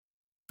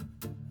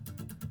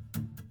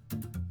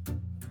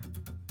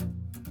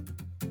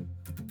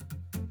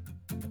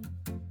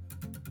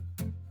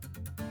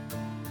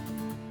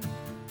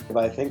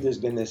But I think there's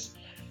been this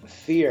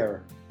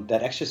fear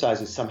that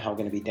exercise is somehow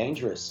going to be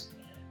dangerous.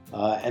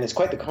 And it's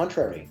quite the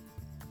contrary.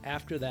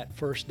 After that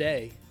first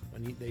day,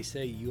 when they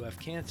say you have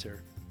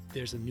cancer,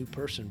 there's a new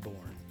person born.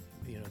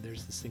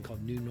 There's this thing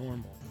called new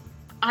normal.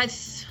 I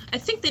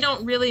think they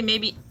don't really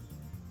maybe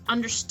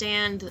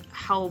understand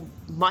how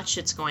much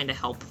it's going to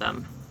help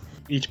them.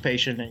 Each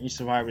patient and each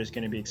survivor is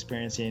going to be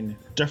experiencing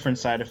different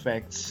side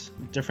effects,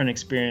 different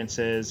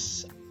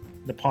experiences.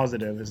 The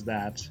positive is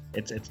that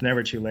it's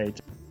never too late.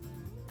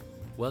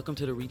 Welcome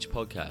to the REACH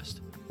podcast,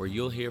 where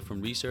you'll hear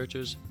from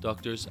researchers,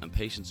 doctors and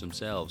patients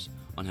themselves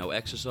on how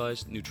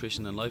exercise,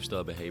 nutrition and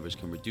lifestyle behaviours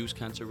can reduce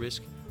cancer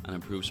risk and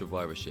improve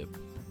survivorship.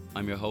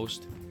 I'm your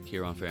host,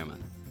 Kieran Fairman.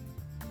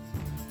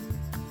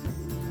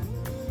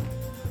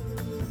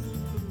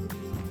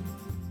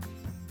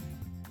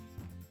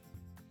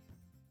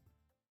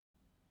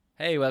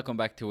 Hey, welcome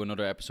back to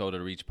another episode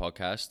of the REACH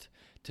podcast.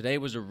 Today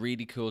was a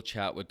really cool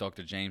chat with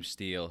Dr. James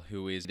Steele,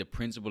 who is the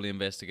principal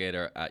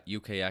investigator at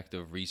UK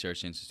Active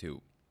Research Institute.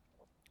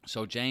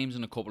 So James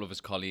and a couple of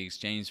his colleagues,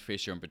 James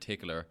Fisher in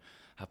particular,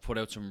 have put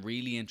out some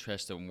really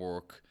interesting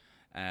work,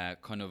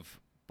 kind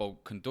of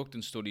both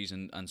conducting studies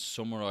and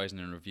summarising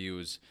in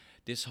reviews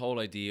this whole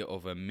idea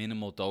of a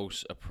minimal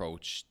dose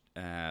approach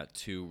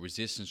to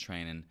resistance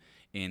training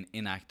in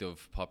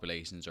inactive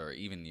populations or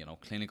even,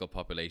 clinical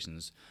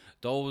populations.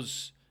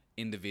 Those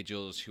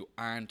individuals who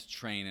aren't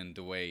training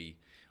the way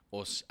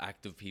us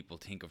active people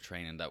think of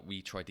training, that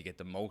we try to get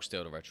the most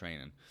out of our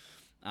training.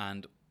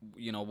 And,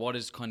 what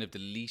is kind of the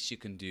least you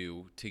can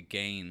do to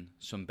gain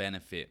some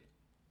benefit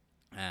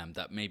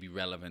that may be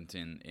relevant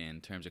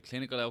in terms of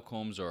clinical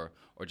outcomes or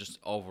just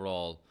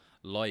overall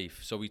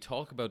life. So we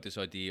talk about this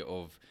idea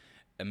of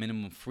a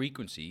minimum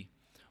frequency,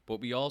 but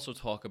we also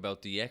talk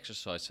about the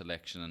exercise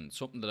selection. And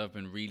something that I've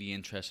been really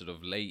interested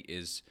of late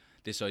is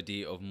this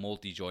idea of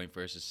multi-joint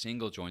versus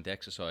single-joint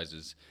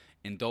exercises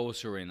in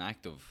those who are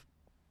inactive.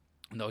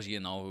 And those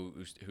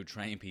who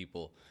train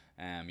people,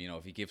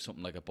 if you give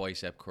something like a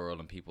bicep curl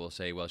and people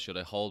say, well, should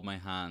I hold my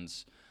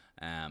hands,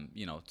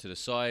 to the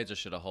sides, or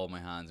should I hold my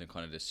hands in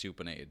kind of the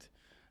supinated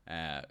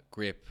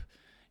grip?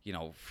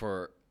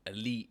 For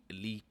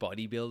elite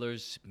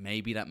bodybuilders,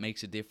 maybe that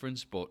makes a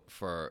difference, but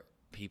for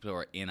people who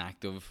are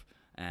inactive,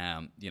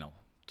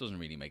 doesn't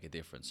really make a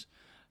difference.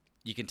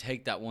 You can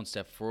take that one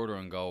step further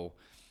and go,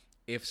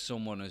 if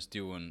someone is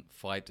doing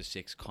 5 to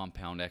 6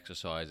 compound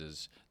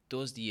exercises,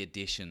 does the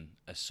addition,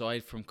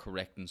 aside from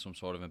correcting some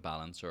sort of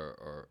imbalance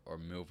or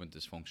movement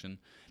dysfunction,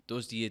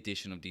 does the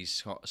addition of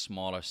these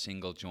smaller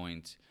single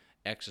joint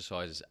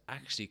exercises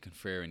actually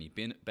confer any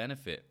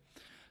benefit?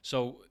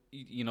 So,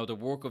 the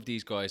work of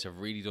these guys have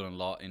really done a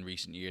lot in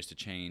recent years to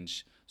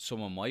change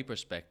some of my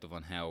perspective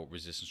on how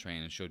resistance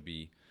training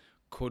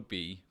could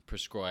be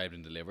prescribed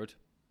and delivered.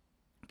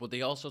 But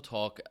they also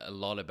talk a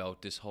lot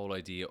about this whole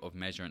idea of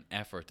measuring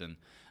effort and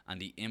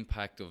the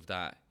impact of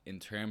that in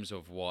terms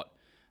of what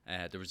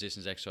the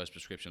resistance exercise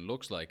prescription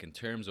looks like, in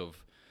terms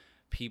of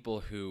people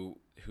who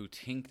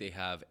think they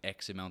have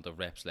X amount of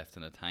reps left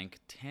in the tank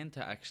tend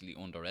to actually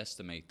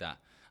underestimate that,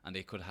 and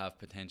they could have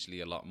potentially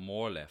a lot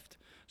more left.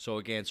 So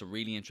again, it's a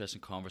really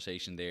interesting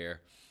conversation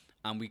there.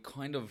 And we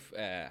kind of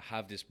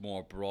have this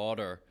more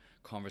broader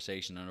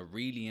conversation and a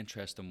really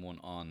interesting one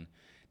on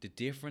the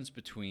difference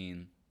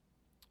between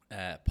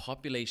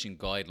population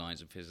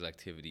guidelines of physical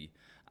activity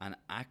and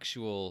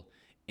actual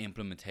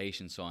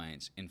implementation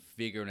science in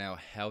figuring out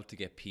how to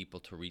get people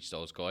to reach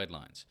those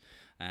guidelines.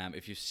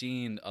 If you've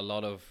seen a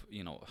lot of,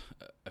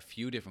 a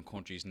few different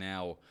countries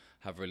now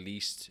have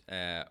released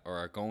or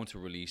are going to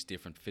release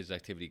different physical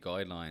activity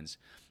guidelines,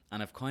 and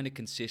have kind of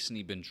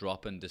consistently been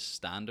dropping the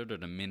standard or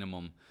the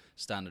minimum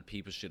standard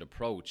people should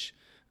approach.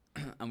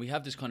 And we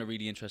have this kind of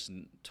really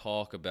interesting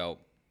talk about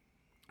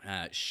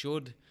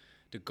should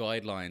the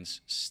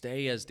guidelines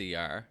stay as they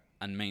are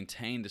and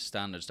maintain the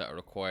standards that are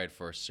required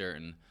for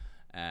certain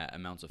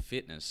amounts of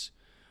fitness,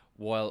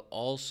 while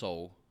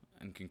also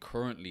and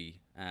concurrently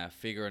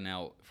figuring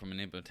out from an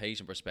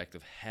implementation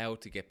perspective how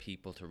to get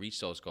people to reach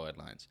those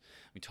guidelines.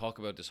 We talk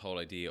about this whole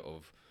idea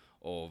of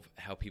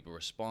how people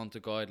respond to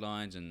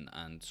guidelines,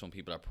 and some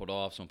people are put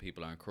off, some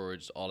people are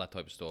encouraged, all that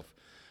type of stuff.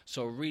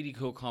 So really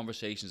cool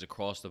conversations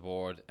across the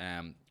board.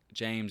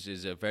 James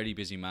is a very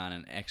busy man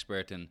and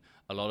expert in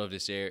a lot of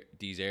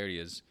these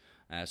areas.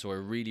 So I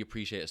really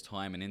appreciate his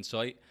time and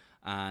insight.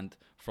 And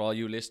for all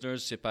you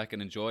listeners, sit back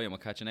and enjoy, and we'll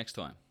catch you next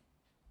time.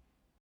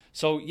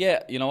 So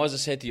yeah, as I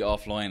said to you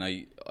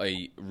offline,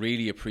 I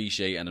really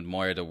appreciate and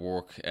admire the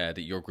work that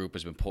your group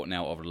has been putting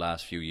out over the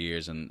last few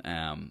years. And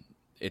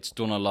it's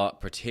done a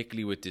lot,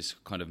 particularly with this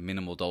kind of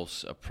minimal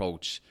dose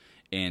approach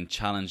in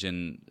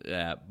challenging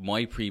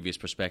my previous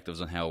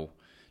perspectives on how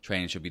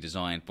training should be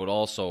designed, but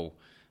also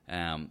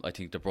I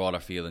think the broader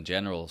field in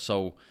general.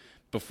 So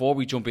before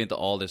we jump into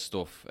all this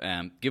stuff,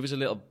 give us a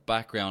little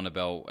background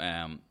about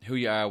who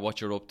you are, what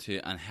you're up to,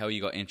 and how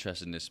you got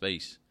interested in this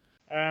space.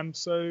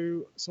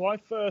 So I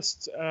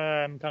first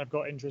kind of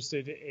got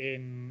interested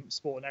in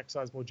sport and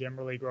exercise more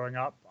generally growing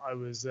up. I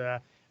was,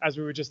 as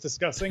we were just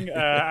discussing,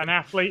 an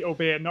athlete,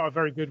 albeit not a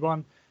very good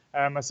one.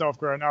 Myself,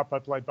 growing up, I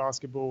played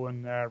basketball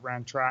and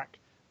ran track,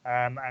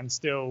 and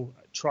still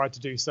try to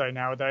do so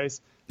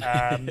nowadays.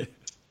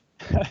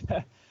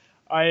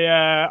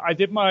 I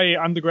did my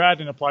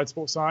undergrad in applied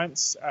sports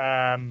science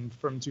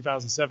from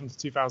 2007 to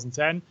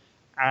 2010,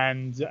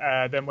 and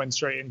then went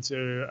straight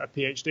into a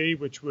PhD,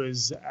 which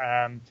was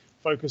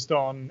focused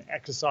on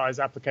exercise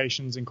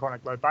applications in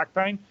chronic low back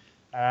pain,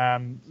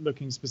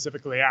 looking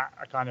specifically at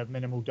a kind of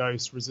minimal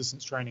dose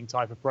resistance training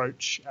type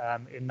approach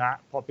in that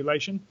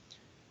population.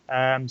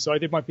 So I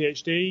did my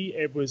PhD.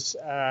 It was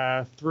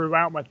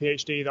throughout my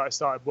PhD that I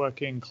started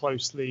working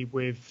closely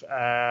with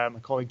my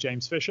colleague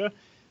James Fisher.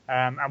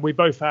 And we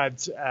both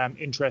had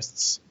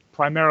interests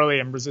primarily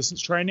in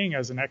resistance training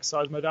as an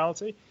exercise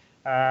modality.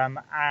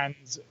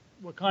 And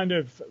we're kind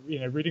of,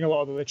 reading a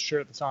lot of the literature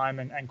at the time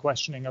and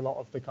questioning a lot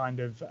of the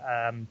kind of,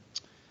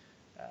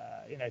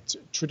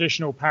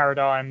 traditional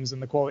paradigms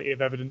and the quality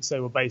of evidence they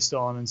were based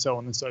on, and so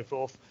on and so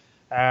forth.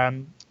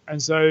 And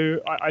so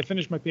I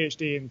finished my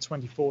PhD in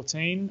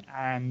 2014,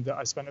 and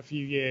I spent a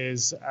few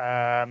years,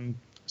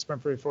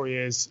 spent 3 or 4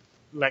 years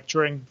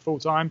lecturing full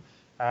time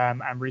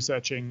and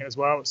researching as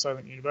well at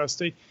Solent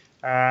University.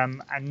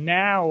 And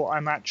now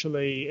I'm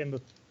actually in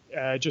the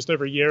just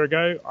over a year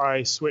ago,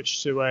 I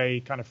switched to a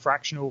kind of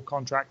fractional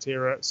contract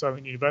here at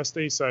Solent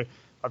University. So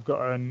I've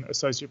got an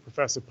associate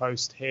professor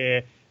post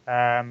here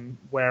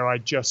where I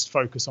just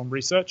focus on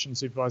research and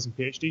supervising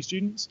PhD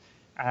students.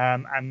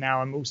 And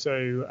now I'm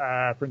also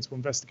a principal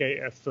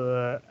investigator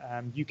for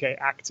UK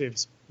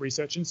Active's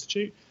Research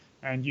Institute.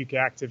 And UK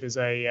Active is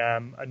a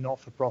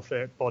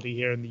not-for-profit body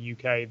here in the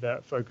UK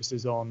that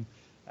focuses on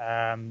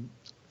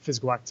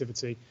physical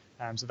activity.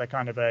 So they're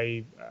kind of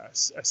a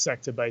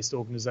sector-based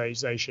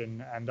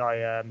organization, and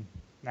I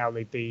now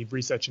lead the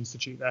Research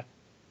Institute there.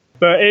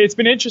 But it's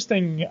been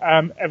interesting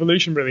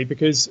evolution, really,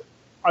 because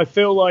I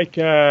feel like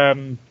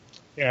in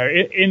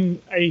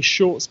a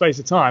short space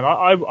of time,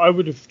 I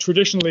would have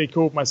traditionally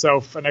called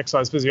myself an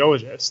exercise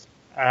physiologist.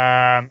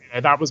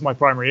 That was my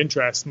primary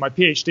interest. My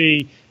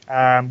PhD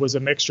was a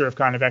mixture of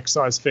kind of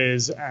exercise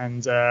phys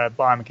and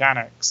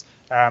biomechanics.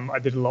 I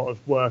did a lot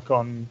of work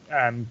on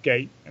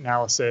gait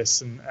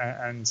analysis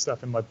and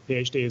stuff in my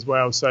PhD as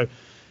well. So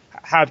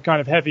had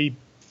kind of heavy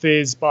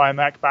phys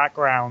biomech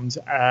background,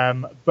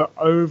 but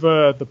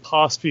over the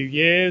past few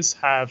years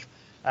have,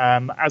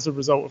 as a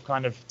result of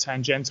kind of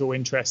tangential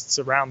interests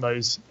around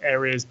those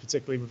areas,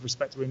 particularly with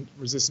respect to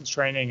resistance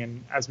training,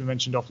 and as we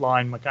mentioned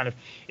offline, my kind of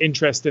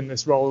interest in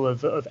this role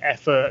of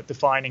effort,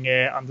 defining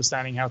it,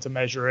 understanding how to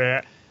measure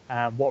it,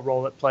 what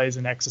role it plays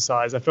in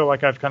exercise. I feel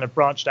like I've kind of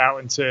branched out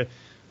into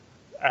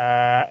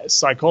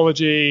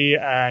psychology,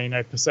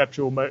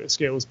 perceptual motor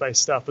skills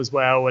based stuff as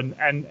well,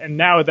 and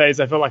nowadays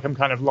I feel like I'm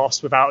kind of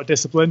lost without a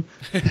discipline.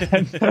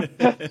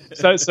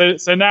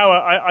 so now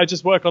I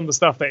just work on the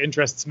stuff that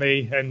interests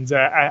me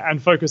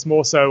and focus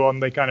more so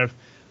on the kind of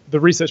the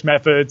research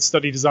methods,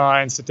 study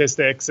design,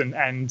 statistics,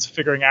 and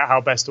figuring out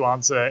how best to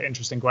answer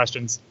interesting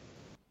questions.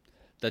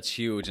 That's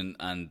huge,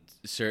 and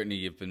certainly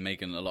you've been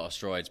making a lot of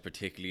strides,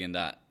 particularly in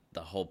the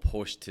whole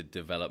push to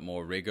develop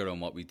more rigor on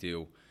what we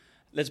do.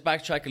 Let's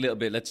backtrack a little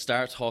bit. Let's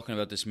start talking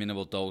about this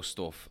minimal dose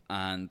stuff.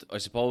 And I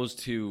suppose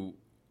to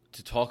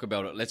talk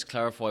about it, let's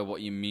clarify what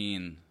you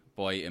mean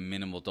by a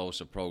minimal dose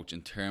approach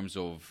in terms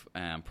of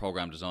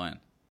program design.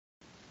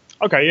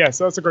 Okay, yeah,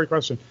 so that's a great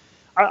question.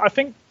 I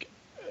think,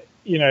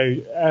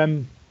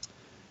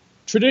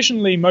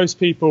 traditionally most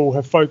people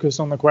have focused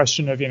on the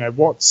question of,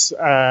 what's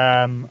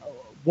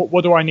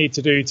what do I need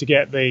to do to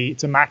get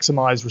to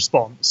maximize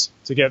response,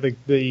 to get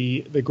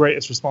the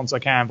greatest response I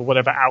can for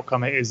whatever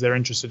outcome it is they're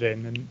interested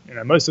in.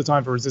 And most of the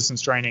time for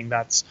resistance training,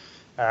 that's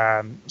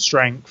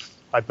strength,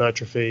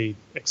 hypertrophy,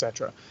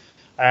 etc.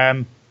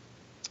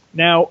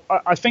 Now,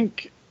 I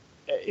think,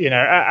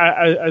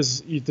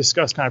 as you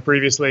discussed kind of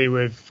previously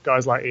with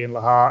guys like Ian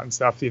Lahart and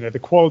stuff, the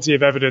quality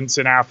of evidence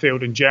in our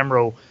field in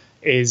general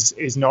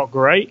is not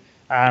great.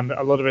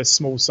 A lot of it's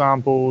small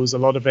samples. A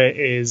lot of it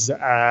is,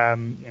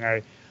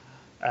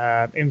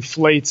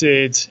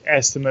 inflated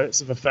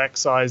estimates of effect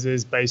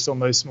sizes based on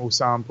those small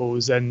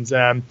samples, and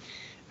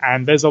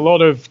there's a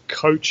lot of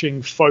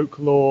coaching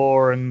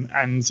folklore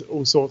and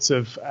all sorts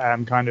of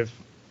kind of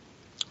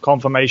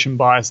confirmation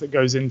bias that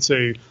goes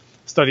into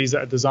studies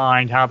that are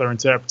designed, how they're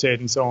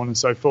interpreted, and so on and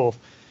so forth.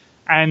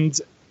 And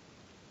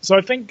so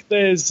I think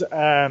there's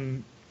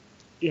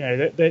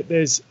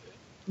there's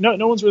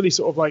no one's really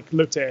sort of like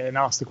looked at it and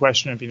asked the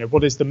question of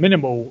what is the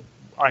minimal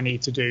I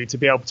need to do to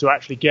be able to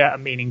actually get a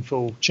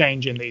meaningful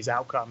change in these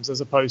outcomes,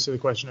 as opposed to the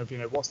question of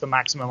what's the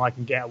maximum I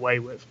can get away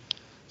with,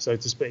 so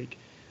to speak.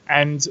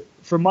 And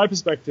from my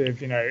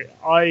perspective,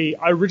 I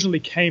originally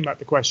came at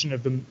the question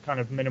of the kind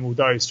of minimal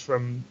dose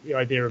from the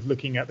idea of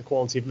looking at the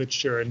quality of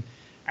literature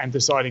and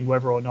deciding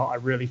whether or not I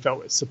really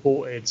felt it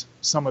supported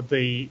some of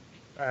the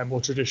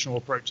more traditional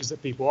approaches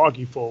that people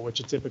argue for, which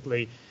are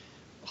typically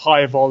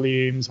higher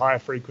volumes, higher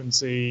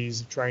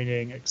frequencies of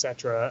training,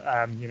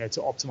 etc.,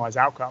 to optimize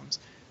outcomes.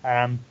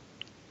 And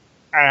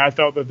I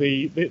felt that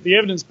the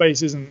evidence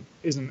base isn't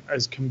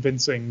as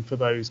convincing for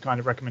those kind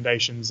of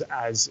recommendations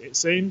as it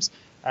seems.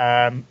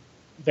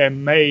 there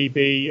may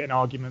be an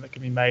argument that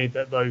can be made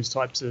that those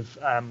types of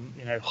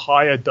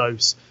higher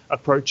dose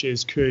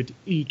approaches could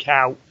eke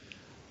out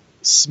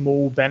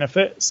small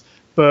benefits,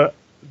 but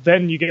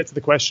then you get to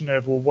the question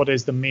of, well, what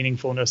is the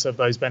meaningfulness of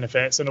those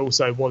benefits, and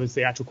also what is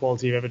the actual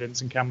quality of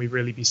evidence, and can we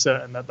really be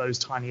certain that those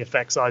tiny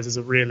effect sizes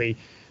are really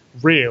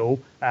real,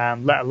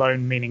 let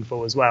alone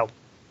meaningful as well.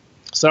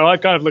 So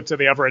I've kind of looked at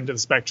the other end of the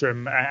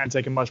spectrum and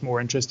taken much more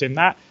interest in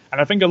that, and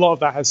I think a lot of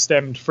that has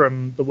stemmed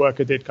from the work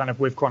I did kind of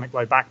with chronic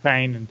low back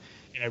pain, and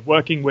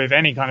working with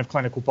any kind of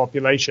clinical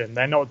population.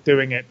 They're not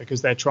doing it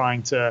because they're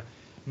trying to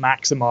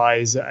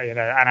maximize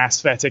an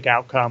aesthetic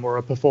outcome or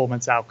a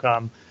performance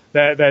outcome.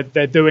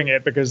 They're doing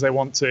it because they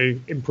want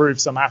to improve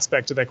some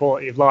aspect of their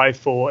quality of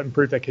life or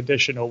improve their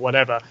condition or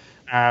whatever.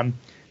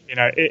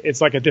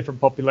 It's like a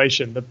different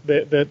population.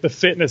 The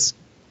fitness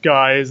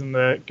guys and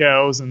the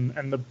girls and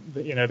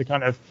the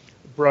kind of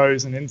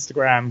bros and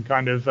Instagram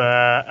kind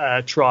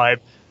of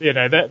tribe,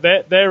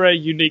 they're a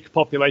unique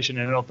population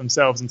in and of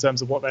themselves in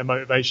terms of what their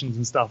motivations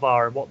and stuff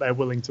are and what they're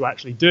willing to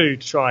actually do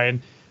to try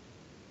and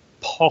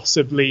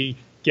possibly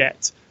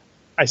get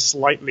a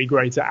slightly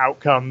greater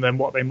outcome than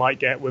what they might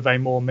get with a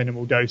more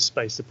minimal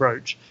dose-based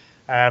approach.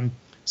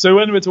 So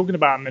when we're talking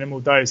about a minimal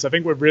dose, I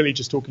think we're really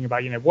just talking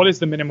about, what is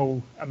the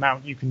minimal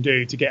amount you can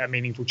do to get a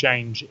meaningful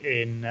change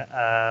in,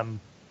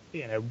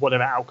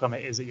 whatever outcome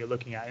it is that you're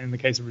looking at. In the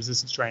case of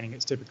resistance training,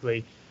 it's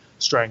typically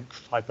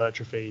strength,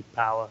 hypertrophy,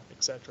 power,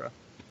 etc.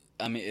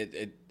 I mean,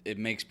 it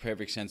makes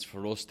perfect sense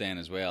for us then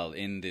as well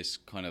in this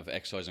kind of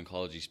exercise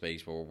oncology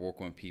space where we're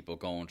working with people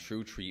going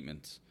through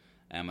treatment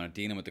and are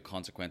dealing with the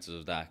consequences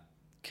of that.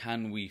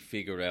 Can we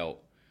figure out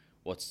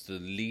what's the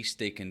least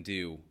they can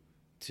do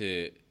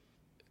to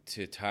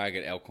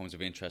target outcomes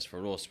of interest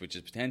for us, which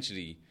is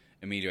potentially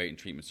ameliorating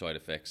treatment side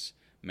effects,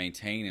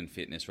 maintaining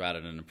fitness rather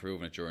than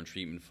improving it during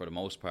treatment for the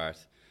most part.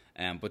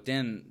 But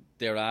then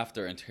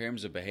thereafter, in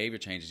terms of behavior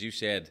change, as you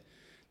said,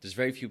 there's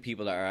very few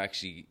people that are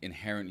actually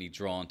inherently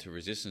drawn to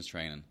resistance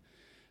training.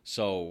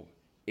 So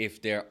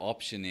if their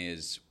option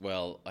is,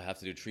 well, I have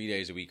to do 3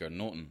 days a week or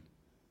nothing,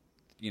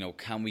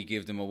 can we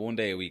give them a 1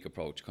 day a week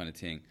approach kind of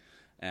thing?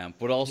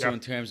 But also in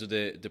terms of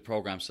the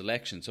program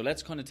selection. So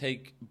let's kind of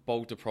take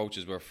both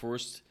approaches where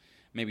first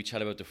maybe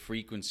chat about the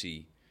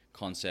frequency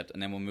concept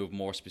and then we'll move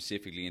more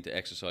specifically into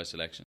exercise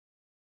selection.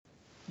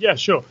 Yeah,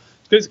 sure.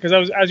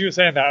 Because as you were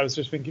saying that, I was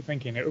just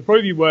thinking it would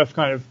probably be worth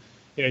kind of,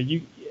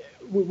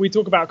 we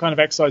talk about kind of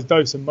exercise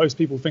dose, and most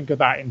people think of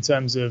that in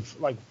terms of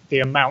like the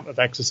amount of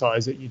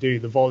exercise that you do,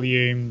 the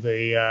volume,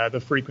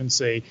 the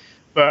frequency.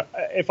 But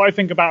if I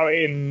think about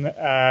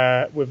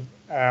it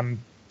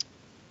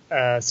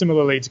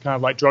similarly to kind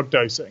of like drug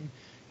dosing,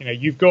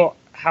 you've got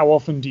how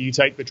often do you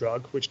take the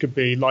drug, which could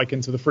be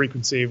likened to the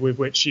frequency with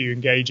which you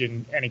engage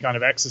in any kind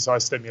of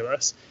exercise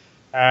stimulus.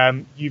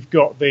 You've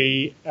got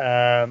the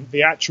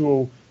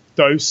actual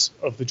dose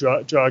of the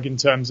drug in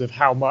terms of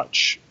how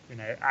much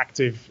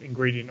active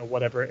ingredient or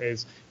whatever it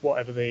is,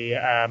 whatever the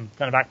kind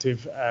of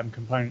active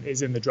component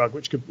is in the drug,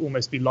 which could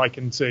almost be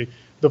likened to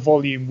the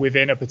volume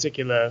within a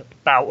particular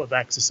bout of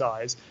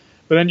exercise.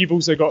 But then you've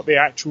also got the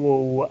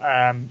actual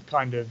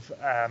kind of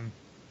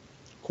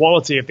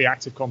quality of the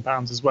active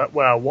compounds as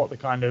well, what the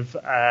kind of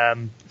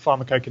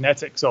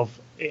pharmacokinetics of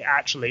it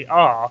actually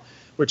are,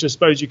 which I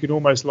suppose you could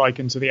almost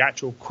liken to the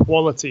actual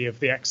quality of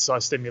the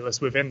exercise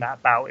stimulus within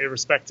that bout,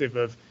 irrespective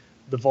of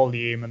the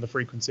volume and the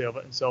frequency of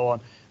it and so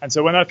on. And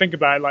so when I think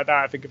about it like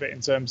that, I think of it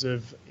in terms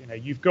of,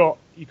 you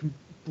can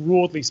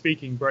broadly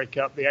speaking break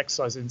up the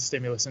exercise and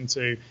stimulus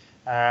into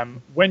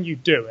when you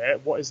do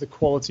it, what is the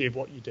quality of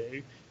what you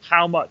do,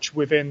 how much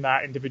within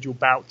that individual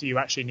bout do you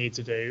actually need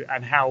to do,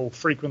 and how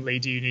frequently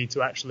do you need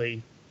to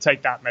actually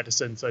take that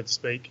medicine, so to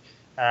speak,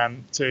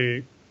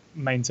 to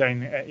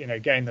maintain,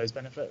 gain those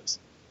benefits.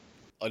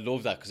 I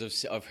love that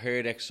because I've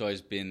heard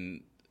exercise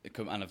and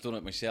I've done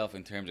it myself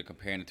in terms of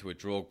comparing it to a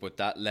drug, but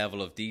that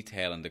level of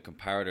detail and the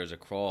comparators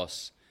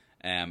across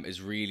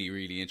is really,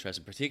 really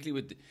interesting,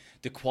 particularly with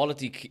the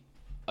quality.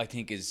 I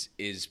think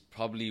is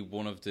probably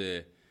one of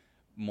the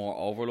more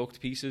overlooked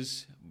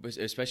pieces,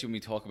 especially when we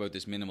talk about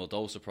this minimal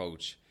dose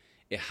approach.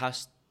 It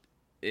has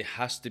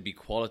to be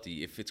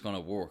quality if it's going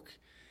to work.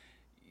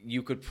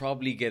 You could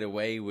probably get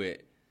away with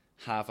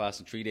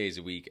half-assing 3 days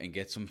a week and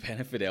get some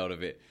benefit out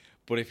of it.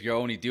 But if you're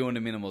only doing the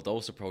minimal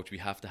dose approach, we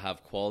have to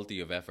have quality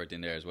of effort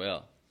in there as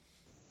well.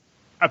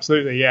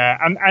 Absolutely, yeah.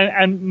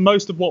 And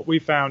most of what we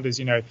found is,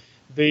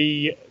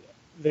 you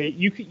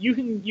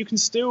can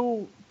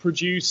still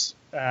produce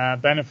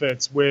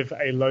benefits with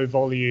a low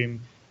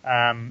volume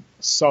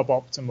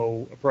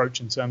suboptimal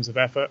approach in terms of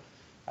effort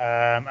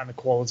and the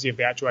quality of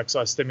the actual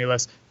exercise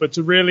stimulus. But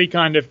to really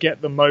kind of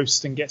get the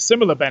most and get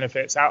similar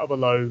benefits out of a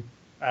low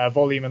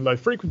volume and low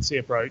frequency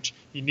approach,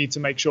 you need to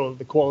make sure that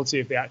the quality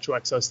of the actual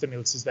exercise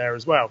stimulus is there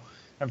as well.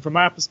 And from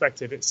our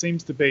perspective, it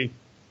seems to be,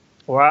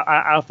 or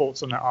our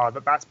thoughts on it are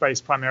that that's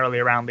based primarily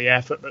around the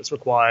effort that's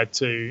required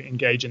to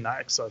engage in that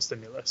exercise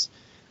stimulus.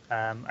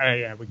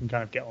 And we can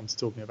kind of get on to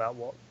talking about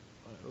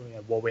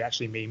what we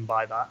actually mean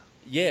by that.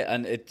 Yeah,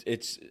 and it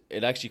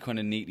actually kind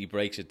of neatly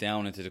breaks it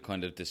down into the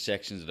kind of the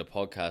sections of the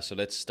podcast. So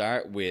let's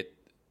start with,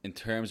 in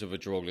terms of a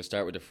drug, let's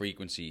start with the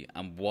frequency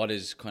and what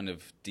is kind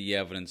of the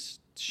evidence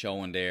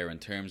showing there in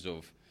terms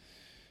of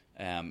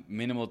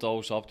minimal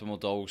dose, optimal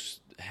dose,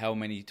 how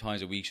many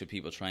times a week should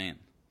people train?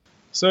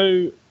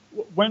 So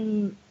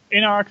when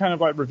in our kind of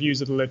like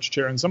reviews of the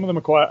literature, and some of them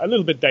are quite a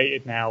little bit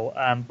dated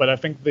now, but I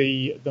think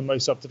the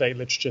most up-to-date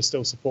literature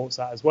still supports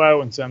that as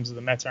well in terms of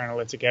the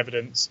meta-analytic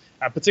evidence,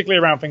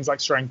 particularly around things like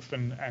strength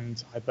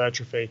and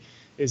hypertrophy,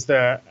 is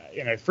that,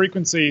 you know,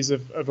 frequencies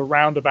of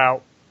around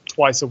about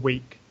twice a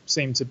week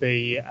seem to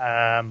be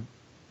the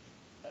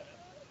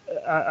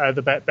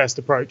best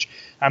approach,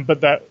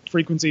 but that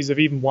frequencies of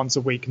even once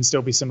a week can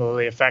still be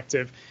similarly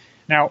effective.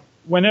 Now,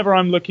 whenever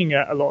I'm looking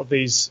at a lot of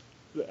this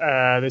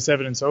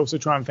evidence, I also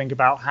try and think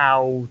about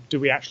how do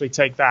we actually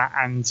take that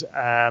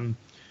and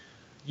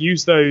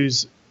use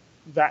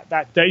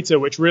that data,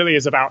 which really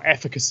is about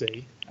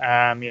efficacy.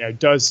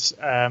 Does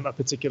a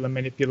particular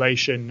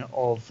manipulation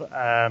of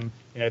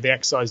the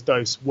exercise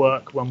dose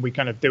work when we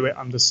kind of do it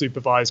under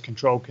supervised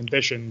controlled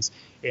conditions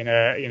in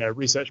a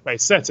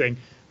research-based setting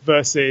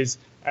versus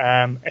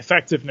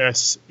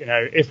effectiveness? You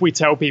know, if we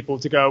tell people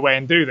to go away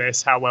and do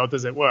this, how well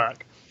does it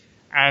work?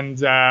 And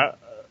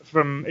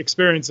from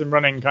experience in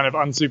running kind of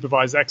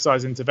unsupervised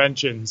exercise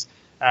interventions,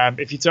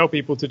 if you tell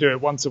people to do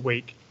it once a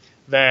week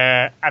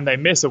and they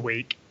miss a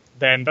week,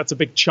 then that's a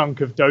big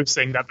chunk of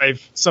dosing that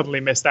they've suddenly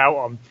missed out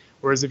on.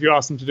 Whereas if you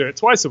ask them to do it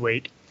twice a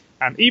week,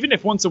 even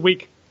if once a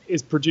week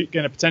is going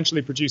to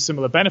potentially produce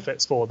similar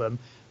benefits for them,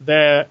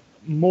 they're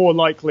more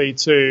likely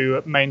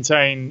to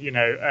maintain,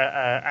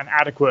 an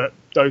adequate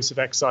dose of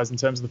exercise in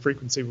terms of the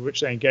frequency with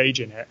which they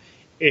engage in it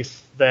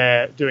if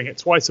they're doing it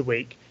twice a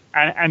week.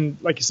 And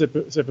like you said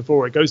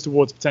before, it goes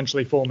towards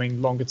potentially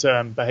forming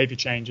longer-term behavior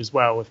change as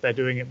well if they're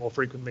doing it more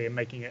frequently and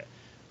making it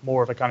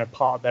more of a kind of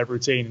part of their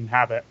routine and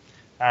habit.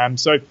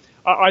 So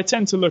I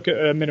tend to look at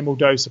a minimal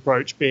dose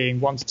approach being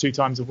 1 to 2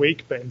 times a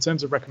week, but in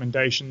terms of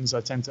recommendations,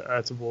 I tend to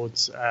err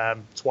towards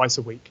twice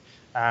a week.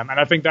 And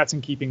I think that's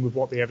in keeping with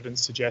what the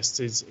evidence suggests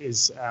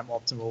is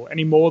optimal.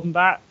 Any more than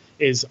that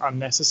is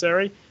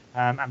unnecessary,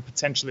 and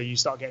potentially you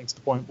start getting to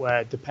the point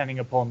where, depending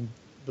upon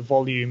the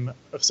volume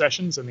of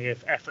sessions and the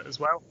effort as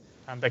well,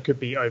 there could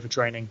be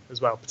overtraining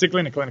as well,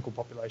 particularly in a clinical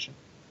population.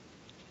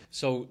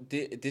 So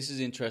this is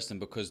interesting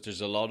because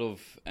there's a lot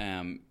of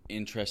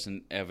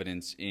interesting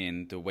evidence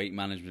in the weight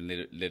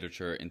management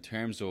literature in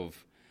terms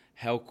of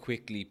how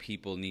quickly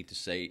people need to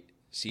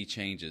see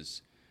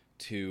changes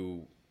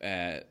to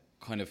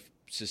kind of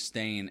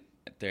sustain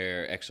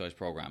their exercise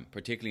program,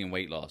 particularly in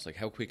weight loss. Like,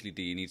 how quickly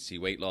do you need to see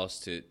weight loss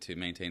to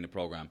maintain the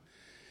program?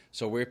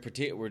 So we're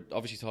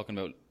obviously talking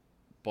about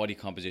body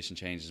composition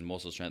changes and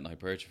muscle strength and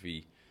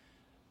hypertrophy.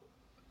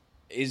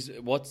 Is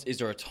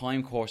there a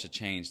time course of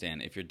change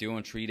then? If you're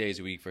doing 3 days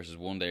a week versus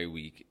 1 day a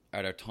week,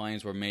 are there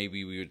times where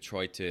maybe we would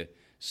try to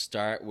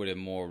start with a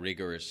more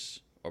rigorous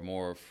or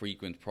more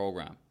frequent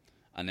program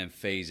and then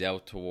phase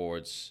out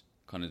towards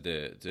kind of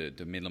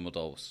the minimal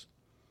dose?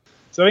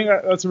 So I think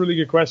that's a really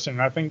good question.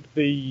 I think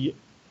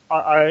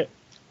I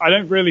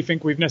don't really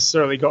think we've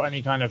necessarily got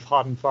any kind of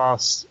hard and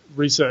fast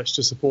research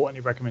to support any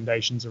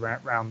recommendations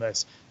around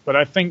this. But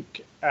I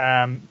think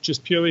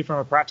just purely from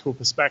a practical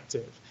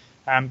perspective,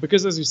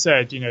 because as you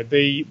said,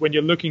 when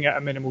you're looking at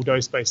a minimal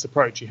dose-based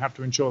approach, you have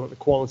to ensure that the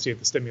quality of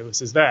the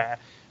stimulus is there,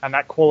 and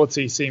that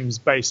quality seems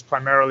based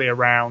primarily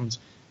around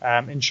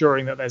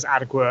ensuring that there's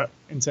adequate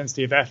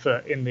intensity of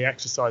effort in the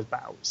exercise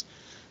bouts.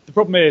 The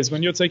problem is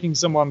when you're taking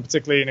someone,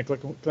 particularly in a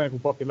clinical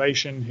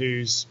population,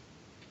 who's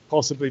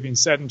possibly been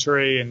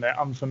sedentary and they're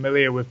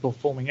unfamiliar with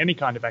performing any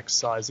kind of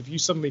exercise, if you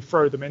suddenly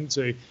throw them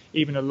into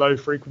even a low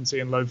frequency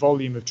and low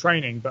volume of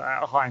training but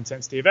at a high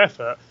intensity of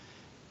effort,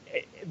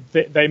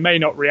 they may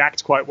not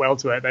react quite well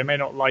to it. They may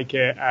not like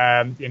it.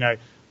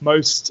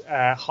 Most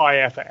high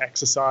effort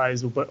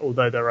exercise,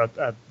 although there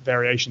are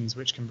variations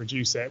which can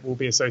reduce it, will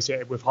be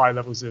associated with high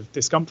levels of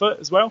discomfort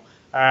as well.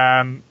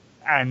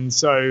 And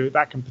so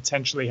that can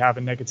potentially have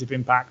a negative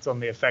impact on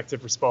the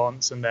effective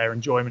response and their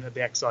enjoyment of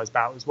the exercise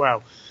bout as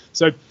well.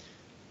 So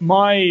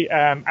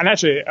and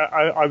actually,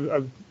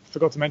 I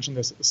forgot to mention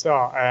this at the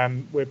start.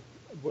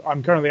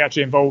 I'm currently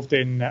actually involved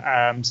in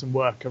some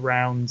work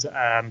around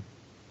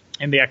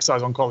in the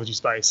exercise oncology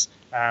space.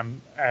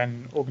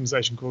 An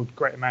organisation called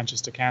Greater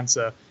Manchester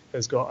Cancer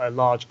has got a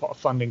large pot of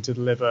funding to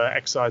deliver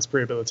exercise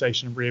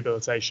prehabilitation and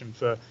rehabilitation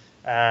for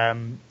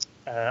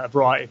a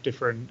variety of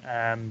different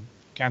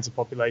cancer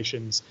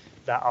populations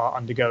that are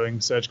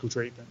undergoing surgical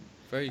treatment.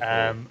 Very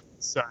cool.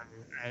 So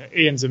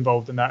Ian's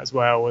involved in that as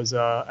well as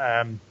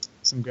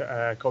some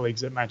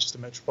colleagues at Manchester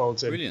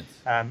Metropolitan.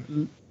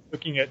 Brilliant.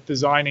 Looking at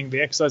designing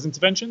the exercise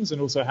interventions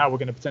and also how we're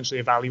going to potentially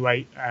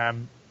evaluate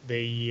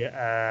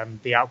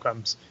the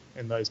outcomes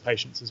in those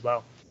patients as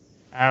well.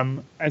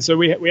 And so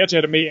we actually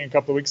had a meeting a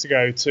couple of weeks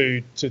ago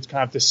to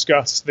kind of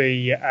discuss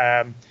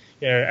an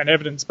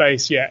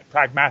evidence-based yet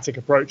pragmatic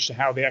approach to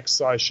how the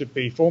exercise should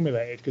be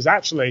formulated. Because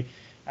actually,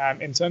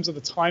 in terms of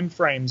the time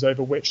frames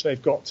over which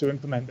they've got to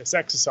implement this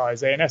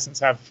exercise, they in essence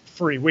have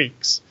 3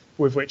 weeks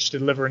with which to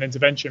deliver an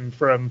intervention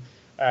from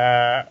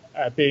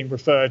being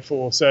referred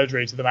for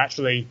surgery to them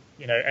actually,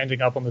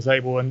 ending up on the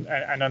table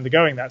and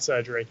undergoing that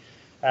surgery.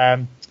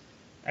 And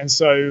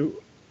so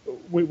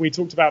we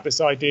talked about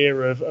this idea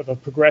of a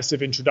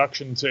progressive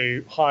introduction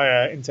to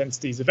higher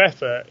intensities of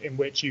effort, in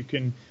which you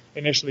can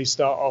initially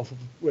start off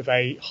with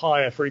a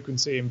higher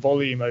frequency and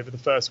volume over the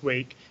first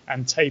week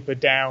and taper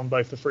down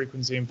both the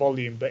frequency and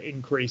volume, but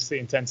increase the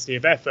intensity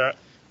of effort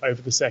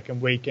over the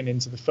second week and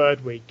into the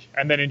third week.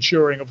 And then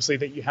ensuring, obviously,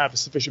 that you have a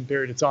sufficient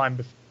period of time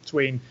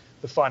between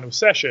the final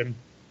session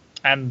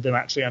and them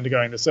actually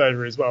undergoing the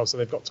surgery as well, so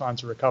they've got time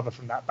to recover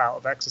from that bout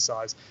of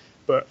exercise.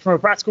 But from a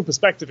practical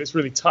perspective, it's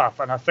really tough,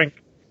 and I think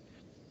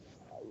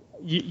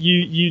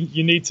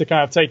you need to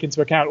kind of take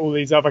into account all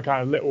these other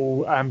kind of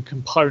little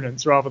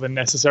components, rather than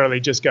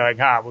necessarily just going,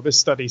 well, this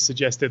study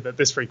suggested that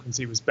this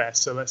frequency was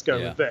best, so let's go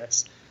with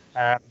this.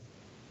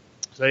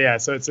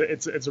 So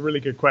it's a really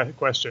good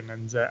question,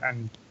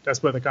 and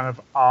that's where the kind of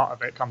art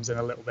of it comes in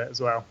a little bit as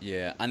well.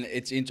 Yeah, and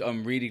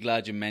I'm really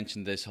glad you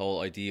mentioned this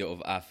whole idea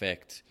of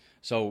affect.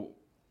 So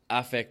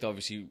affect,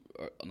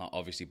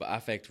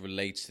 affect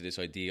relates to this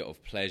idea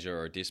of pleasure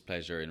or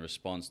displeasure in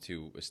response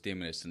to a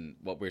stimulus, and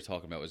what we're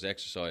talking about is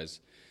exercise.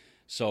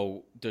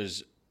 So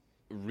there's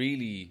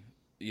really,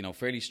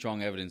 fairly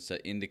strong evidence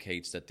that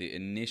indicates that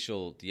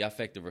the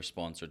affective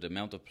response, or the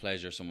amount of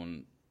pleasure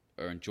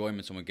or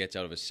enjoyment someone gets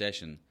out of a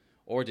session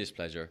or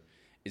displeasure,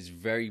 is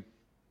very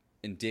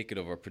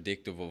indicative or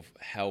predictive of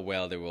how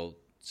well they will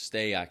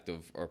stay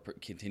active or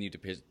continue to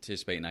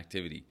participate in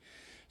activity.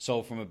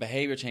 So from a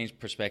behavior change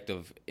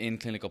perspective in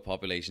clinical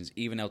populations,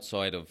 even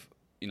outside of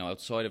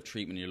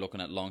treatment, you're looking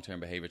at long-term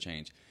behavior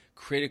change.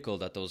 Critical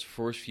that those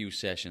first few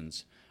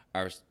sessions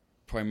are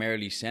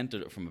primarily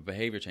centered, from a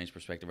behavior change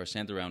perspective, are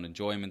centered around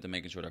enjoyment and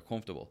making sure they're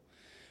comfortable.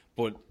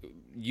 But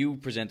you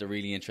present a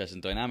really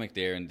interesting dynamic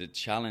there, and the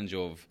challenge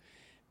of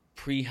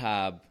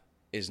prehab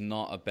is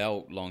not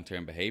about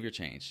long-term behavior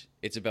change.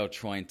 It's about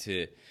trying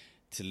to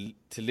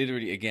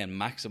literally, again,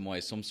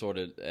 maximize some sort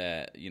of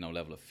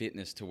level of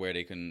fitness to where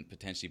they can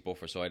potentially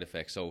buffer side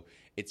effects. So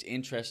it's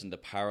interesting, the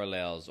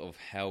parallels of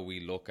how we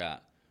look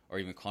at, or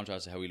even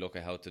contrast to how we look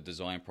at how to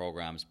design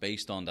programs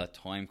based on that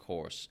time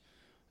course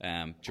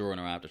during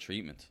or after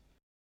treatment.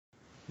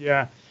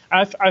 Yeah,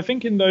 I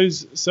think in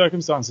those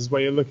circumstances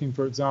where you're looking,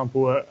 for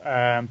example,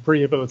 at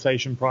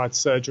prehabilitation prior to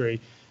surgery,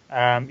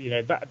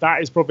 that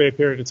is probably a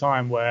period of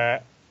time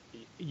where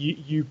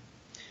you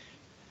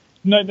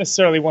don't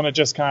necessarily want to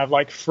just kind of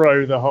like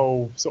throw the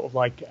whole sort of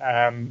like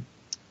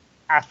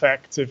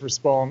affective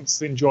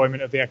response,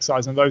 enjoyment of the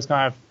exercise, and those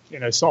kind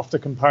of softer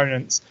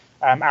components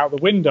out the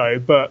window.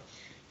 But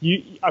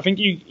I think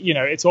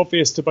it's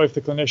obvious to both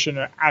the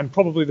clinician and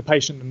probably the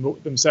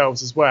patient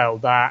themselves as well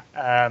that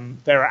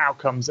there are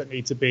outcomes that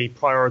need to be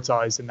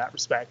prioritized in that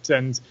respect,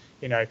 and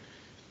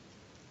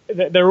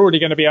they're already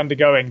going to be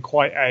undergoing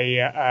quite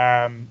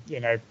a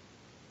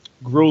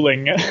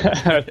grueling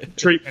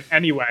treatment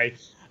anyway.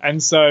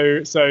 And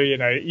so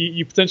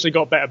you potentially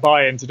got better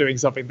buy-in to doing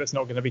something that's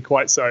not going to be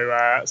quite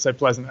so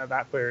pleasant at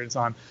that period of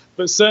time.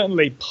 But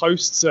certainly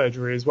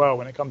post-surgery as well,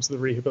 when it comes to the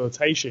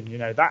rehabilitation,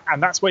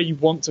 that's where you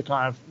want to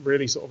kind of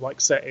really sort of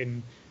like set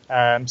in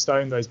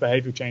stone those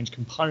behavior change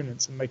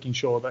components, and making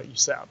sure that you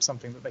set up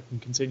something that they can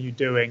continue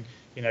doing,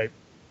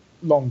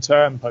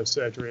 long-term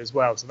post-surgery as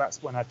well. So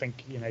that's when I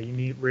think you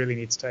really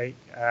need to take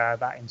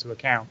that into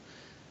account.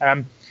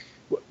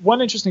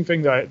 One interesting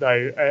thing, though,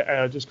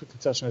 I'll just quickly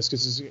touch on this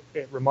because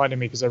it reminded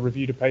me, because I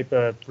reviewed a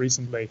paper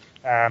recently.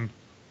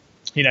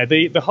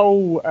 The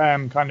whole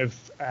kind of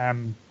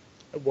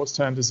what's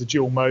termed as the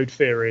dual mode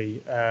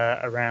theory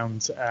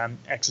around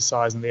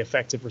exercise and the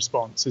effective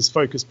response is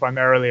focused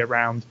primarily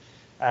around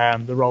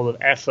the role of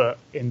effort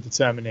in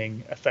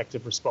determining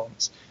effective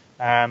response.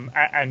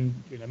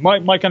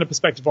 My kind of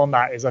perspective on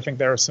that is I think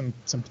there are some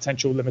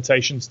potential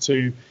limitations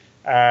to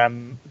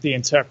the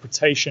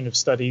interpretation of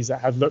studies that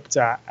have looked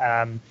at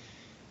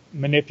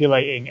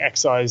manipulating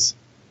exercise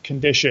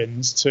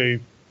conditions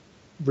to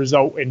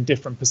result in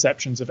different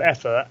perceptions of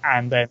effort,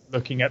 and then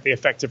looking at the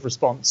effective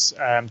response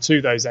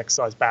to those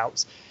exercise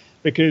bouts.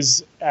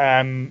 Because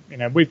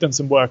we've done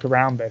some work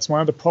around this.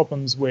 One of the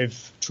problems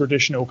with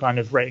traditional kind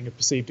of rating of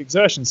perceived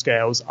exertion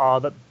scales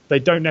are that they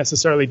don't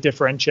necessarily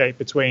differentiate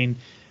between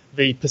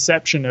the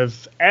perception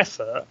of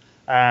effort,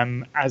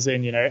 as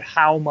in,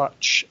 how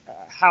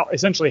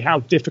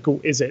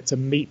difficult is it to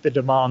meet the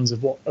demands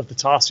of the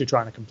task you're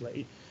trying to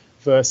complete,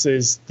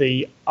 versus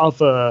the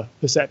other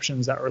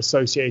perceptions that are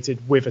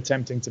associated with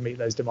attempting to meet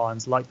those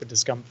demands, like the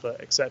discomfort,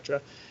 etc.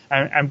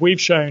 And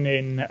we've shown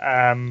in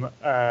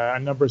a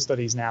number of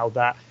studies now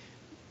that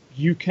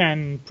you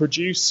can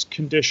produce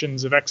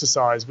conditions of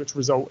exercise which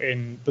result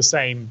in the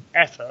same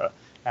effort,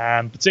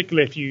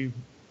 particularly if you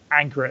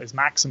anchor it as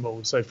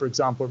maximal. So, for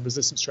example, in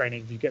resistance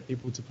training, if you get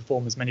people to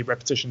perform as many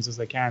repetitions as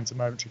they can to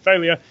momentary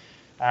failure,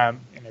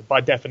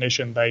 by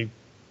definition, they're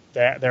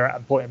at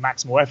a point of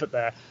maximal effort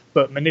there.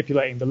 But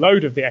manipulating the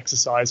load of the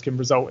exercise can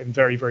result in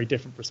very, very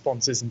different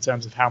responses in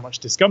terms of how much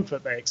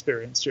discomfort they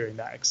experience during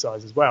that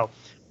exercise as well.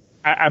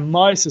 And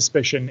my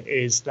suspicion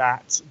is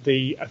that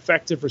the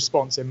effective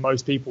response in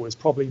most people is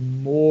probably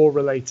more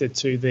related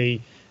to the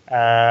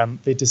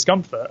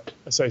discomfort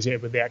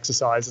associated with the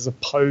exercise as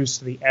opposed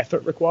to the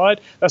effort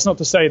required. That's not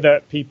to say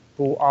that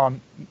people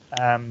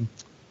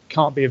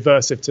can't be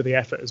aversive to the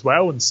effort as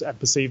well and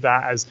perceive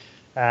that as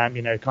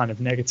kind of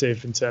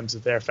negative in terms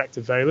of their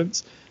effective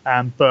valence.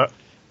 But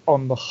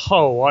on the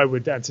whole, I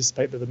would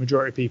anticipate that the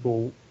majority of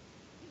people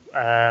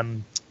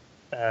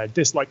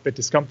dislike the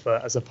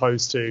discomfort as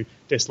opposed to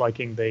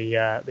disliking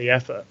the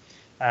effort.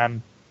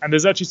 And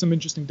there's actually some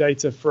interesting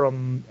data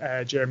from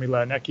Jeremy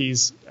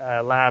Lernecki's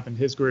lab and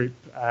his group.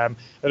 I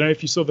don't know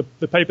if you saw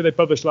the paper they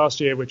published last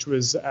year, which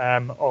was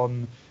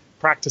on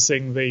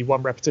practicing the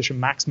one repetition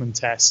maximum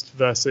test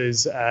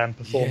versus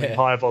performing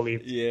higher volume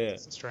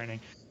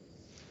training.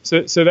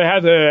 So they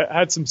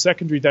had some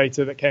secondary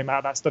data that came out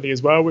of that study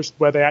as well,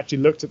 where they actually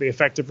looked at the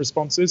effective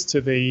responses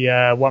to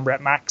the one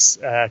rep max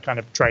kind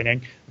of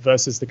training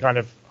versus the kind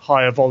of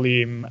higher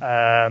volume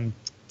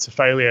to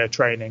failure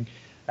training.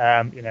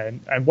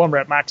 And one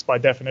rep max by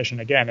definition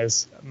again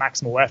is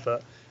maximal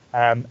effort,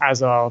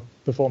 as are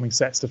performing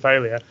sets to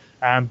failure.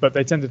 But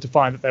they tended to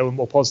find that there were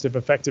more positive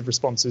effective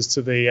responses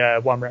to the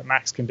one rep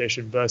max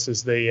condition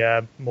versus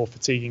the more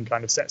fatiguing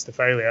kind of sets to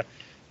failure.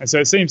 And so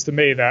it seems to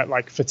me that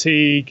like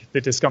fatigue,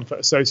 the discomfort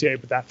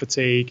associated with that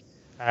fatigue,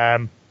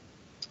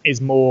 is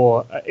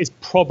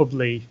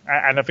probably,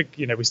 and I think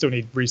we still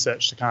need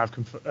research to kind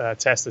of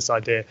test this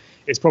idea.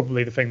 It's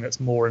probably the thing that's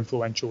more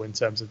influential in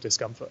terms of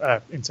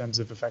discomfort, in terms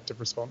of effective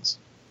response.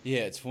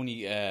 Yeah, it's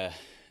funny. I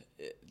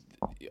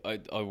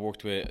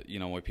worked with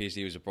my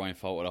PhD was with Brian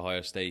Fout at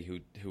Ohio State,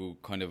 who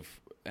kind of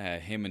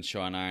him and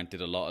Sean Arndt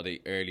did a lot of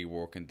the early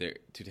work in the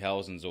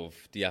 2000s of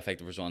the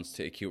affective response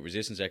to acute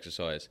resistance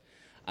exercise.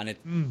 And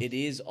it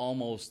is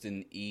almost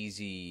an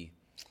easy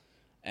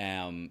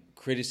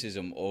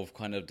criticism of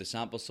kind of the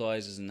sample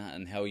sizes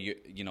and how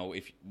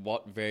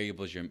what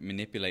variables you're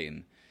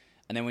manipulating.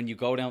 And then when you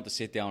go down to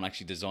sit down and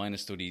actually design a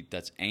study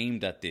that's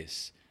aimed at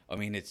this, I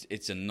mean,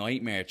 it's a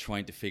nightmare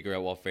trying to figure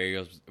out what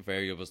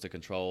variables to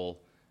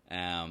control.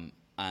 And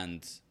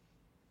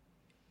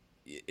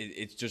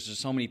it's just there's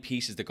so many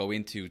pieces that go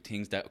into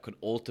things that could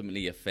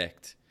ultimately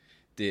affect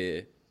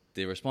the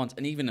response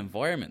and even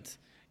environment.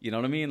 You know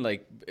what I mean?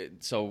 Like,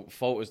 so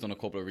Fout has done a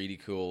couple of really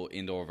cool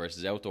indoor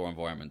versus outdoor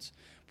environments.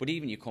 But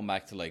even you come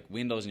back to like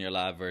windows in your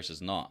lab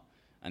versus not,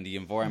 and the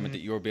environment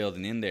that you're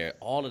building in there,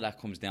 all of that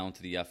comes down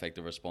to the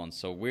affective response.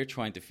 So we're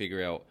trying to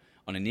figure out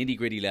on a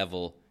nitty-gritty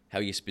level how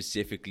you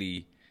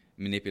specifically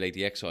manipulate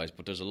the exercise.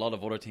 But there's a lot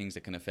of other things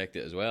that can affect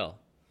it as well.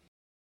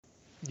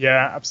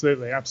 Yeah,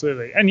 absolutely.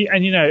 And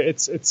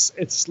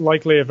it's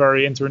likely a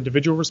very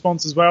inter-individual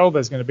response as well.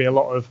 There's going to be a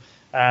lot of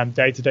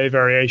day-to-day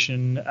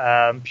variation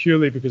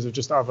purely because of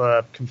just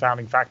other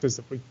confounding factors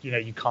that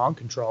you can't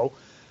control.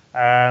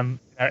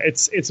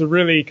 It's a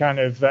really kind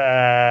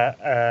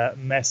of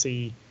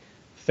messy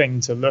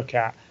thing to look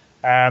at.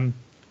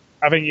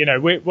 I think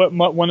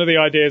one of the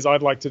ideas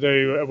I'd like to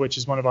do, which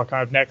is one of our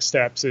kind of next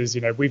steps, is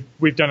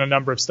we've done a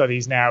number of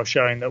studies now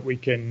showing that we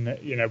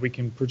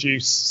can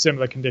produce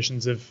similar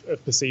conditions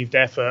of perceived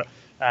effort,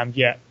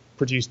 yet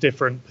produce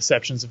different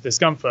perceptions of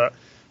discomfort.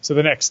 So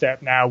the next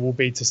step now will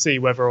be to see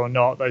whether or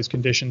not those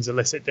conditions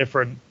elicit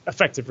different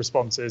effective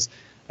responses,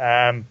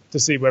 to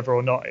see whether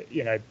or not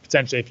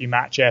potentially if you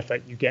match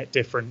effort, you get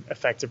different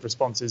effective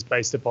responses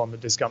based upon the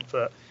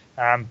discomfort.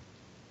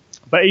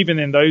 But even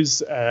in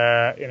those,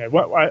 I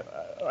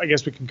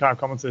guess we can kind of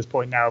comment to this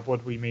point now of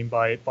what we mean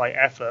by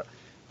effort,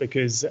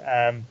 because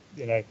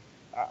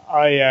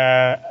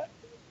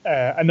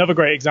another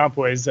great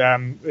example is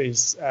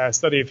a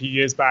study a few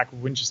years back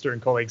with Winchester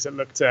and colleagues that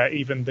looked at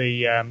even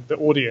the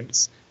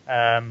audience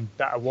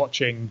that are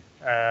watching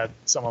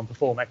someone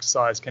perform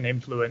exercise can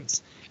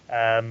influence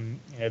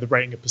the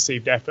rating of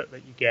perceived effort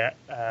that you get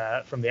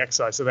from the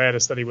exercise. So they had a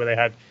study where they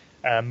had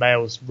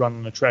males run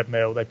on a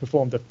treadmill. They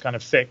performed a kind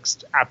of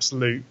fixed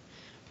absolute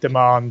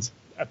demand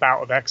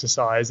bout of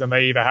exercise, and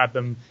they either had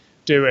them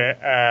do it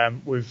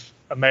with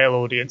a male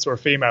audience or a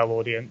female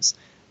audience.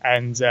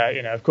 And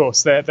of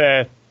course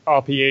their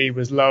RPE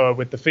was lower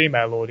with the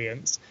female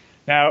audience.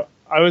 Now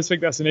I always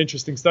think that's an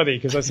interesting study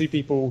because I see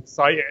people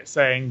cite it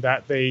saying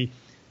that the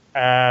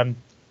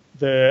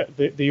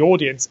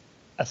audience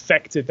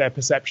affected their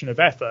perception of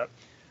effort,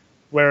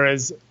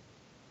 whereas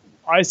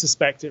I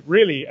suspect it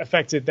really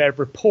affected their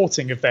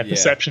reporting of their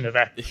perception of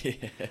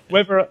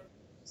effort.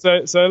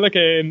 So look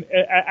at it,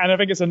 and I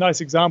think it's a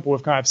nice example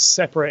of kind of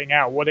separating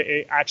out what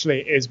it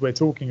actually is we're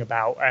talking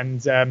about.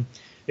 And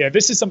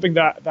this is something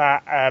that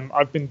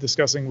I've been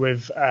discussing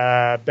with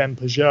Ben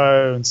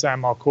Peugeot and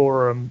Sam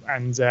Marcora,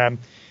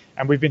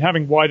 and we've been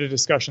having wider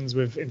discussions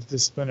with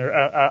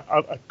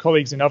interdisciplinary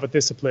colleagues in other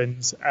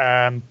disciplines.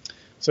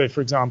 So,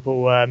 for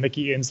example,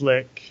 Mickey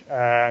Inslick,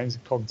 who's a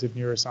cognitive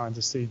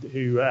neuroscientist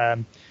who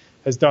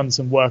has done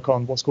some work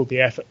on what's called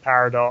the effort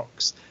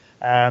paradox.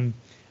 And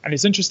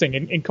it's interesting,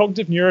 in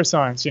cognitive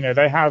neuroscience,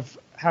 they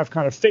have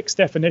kind of fixed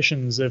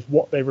definitions of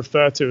what they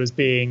refer to as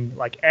being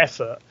like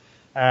effort.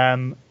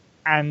 And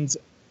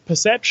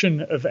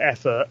perception of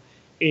effort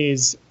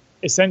is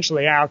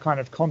essentially our kind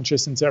of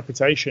conscious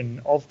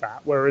interpretation of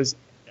that. Whereas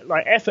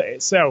like effort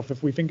itself,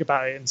 if we think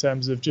about it in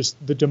terms of just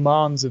the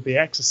demands of the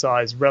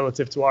exercise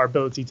relative to our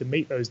ability to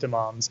meet those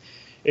demands,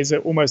 is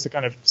almost a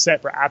kind of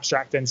separate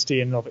abstract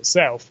entity in and of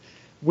itself.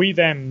 We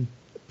then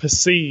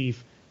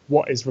perceive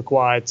what is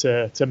required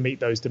to meet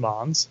those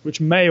demands, which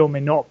may or may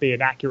not be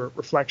an accurate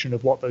reflection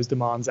of what those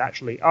demands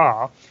actually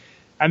are.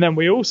 And then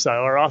we also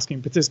are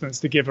asking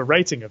participants to give a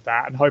rating of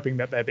that and hoping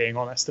that they're being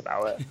honest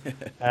about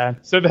it.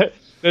 So that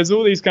there's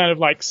all these kind of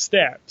like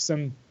steps,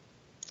 and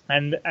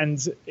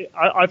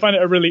I find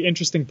it a really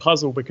interesting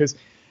puzzle, because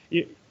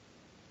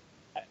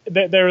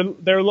there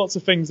are lots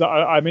of things that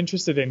I'm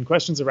interested in,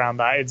 questions around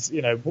that. It's,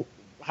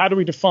 how do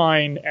we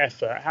define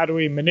effort? How do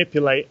we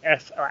manipulate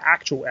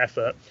actual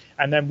effort?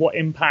 And then what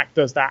impact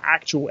does that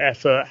actual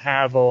effort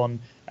have on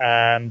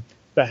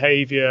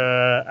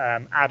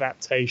behavior,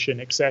 adaptation,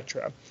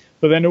 etc.?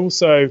 But then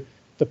also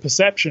the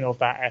perception of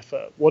that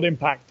effort. What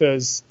impact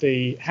does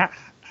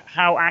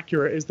how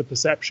accurate is the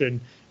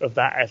perception of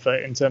that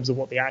effort in terms of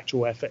what the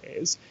actual effort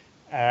is?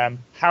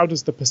 How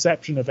does the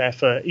perception of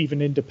effort,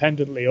 even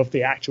independently of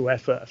the actual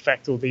effort,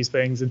 affect all these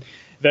things? And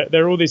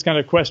there are all these kind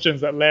of questions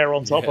that layer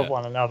on top of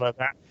one another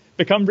that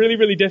become really,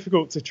 really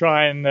difficult to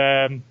try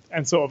and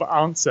sort of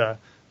answer.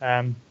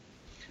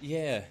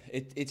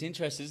 It's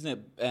interesting, isn't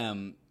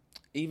it?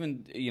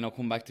 Even,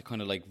 come back to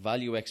kind of like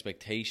value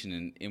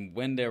expectation and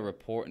when they're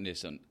reporting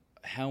this, and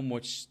how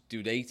much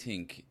do they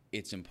think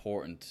it's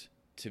important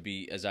to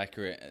be as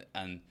accurate?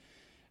 And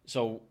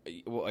so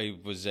I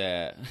was,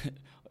 I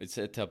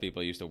tell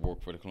people I used to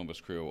work for the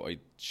Columbus Crew. I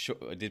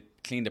did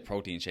clean the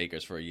protein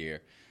shakers for a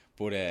year,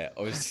 but I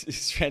was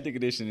strength and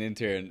conditioning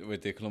intern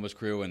with the Columbus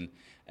Crew,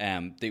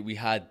 and we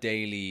had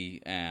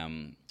daily,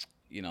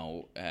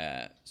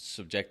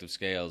 subjective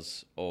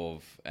scales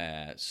of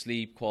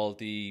sleep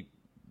quality,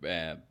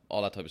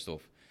 all that type of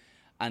stuff.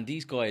 And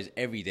these guys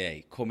every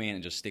day come in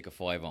and just stick a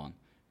 5 on,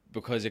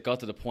 because it got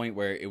to the point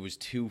where it was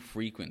too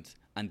frequent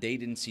and they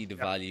didn't see the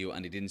value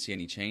and they didn't see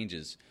any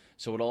changes.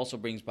 So it also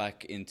brings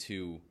back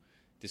into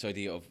this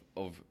idea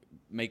of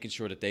making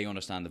sure that they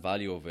understand the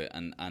value of it,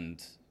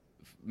 and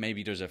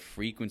maybe there's a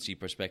frequency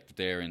perspective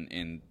there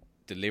in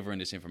delivering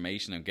this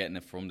information and getting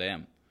it from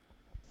them.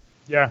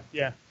 Yeah.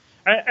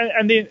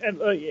 And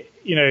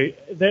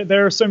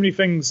there are so many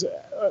things.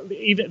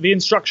 Even the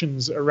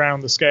instructions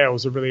around the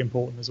scales are really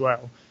important as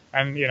well.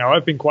 And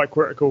I've been quite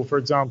critical, for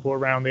example,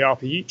 around the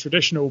RPE,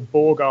 traditional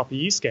Borg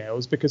RPE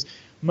scales, because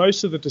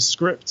most of the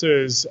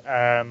descriptors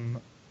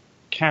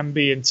can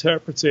be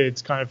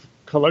interpreted kind of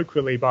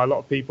colloquially by a lot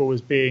of people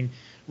as being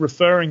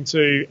referring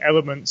to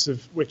elements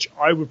of which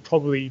I would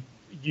probably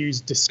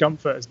use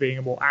discomfort as being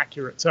a more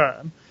accurate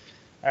term.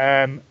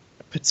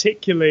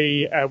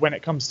 Particularly when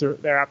it comes to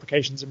their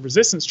applications in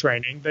resistance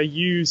training, they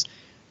use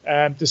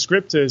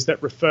descriptors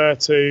that refer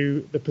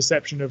to the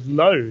perception of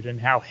load and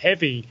how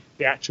heavy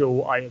the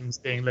actual items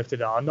being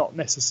lifted are, not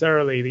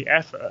necessarily the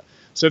effort.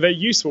 So they're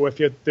useful if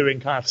you're doing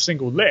kind of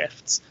single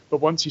lifts, but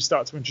once you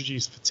start to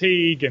introduce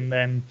fatigue, and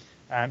then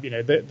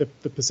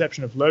the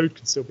perception of load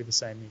can still be the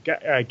same.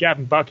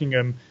 Gavin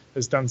Buckingham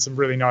has done some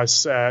really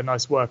nice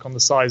work on the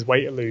size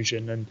weight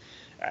illusion, and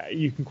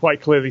you can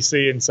quite clearly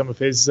see in some of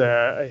his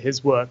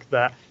work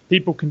that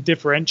people can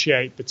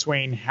differentiate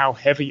between how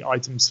heavy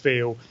items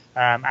feel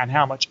and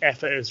how much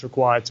effort is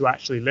required to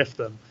actually lift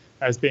them,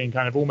 as being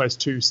kind of almost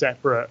two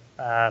separate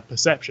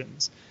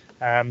perceptions.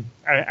 And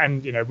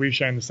we've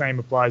shown the same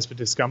applies for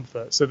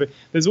discomfort. So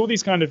there's all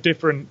these kind of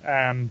different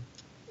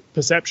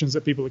perceptions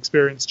that people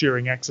experience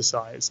during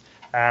exercise,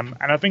 and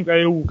I think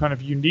they all kind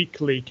of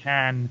uniquely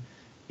can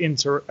in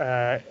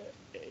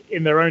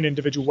their own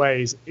individual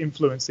ways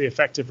influence the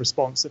effective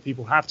response that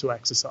people have to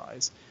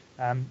exercise.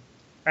 And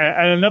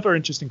another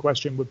interesting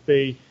question would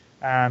be,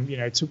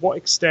 to what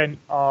extent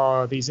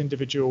are these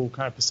individual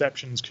kind of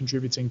perceptions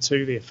contributing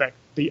to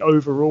the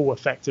overall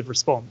effective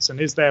response? And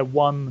is there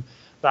one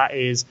that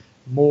is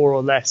more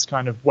or less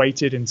kind of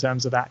weighted in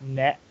terms of that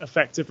net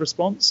effective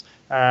response?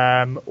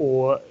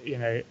 Or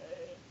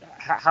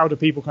how do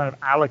people kind of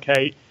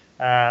allocate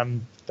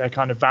their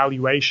kind of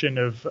valuation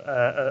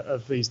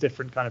of these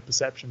different kind of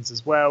perceptions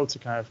as well to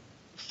kind of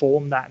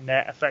form that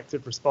net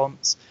effective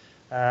response?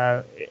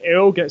 It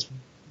all gets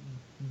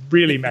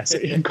really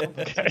messy and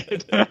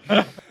complicated.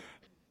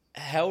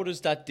 How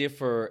does that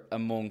differ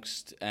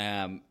amongst,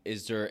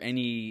 is there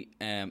any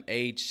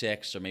age,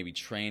 sex, or maybe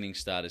training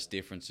status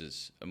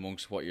differences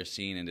amongst what you're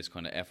seeing in this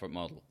kind of effort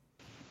model?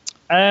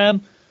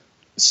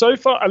 So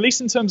far, at least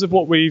in terms of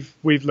what we've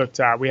looked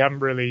at, we haven't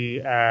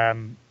really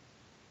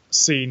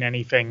seen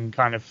anything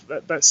kind of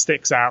that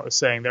sticks out as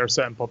saying there are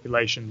certain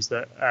populations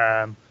that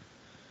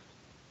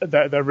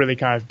really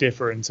kind of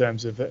differ in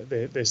terms of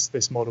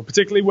this model,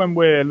 particularly when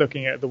we're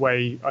looking at the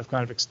way I've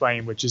kind of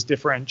explained, which is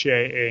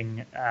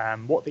differentiating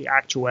what the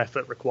actual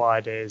effort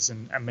required is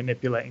and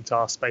manipulating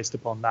tasks based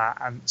upon that,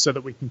 and so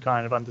that we can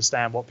kind of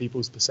understand what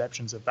people's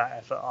perceptions of that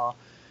effort are.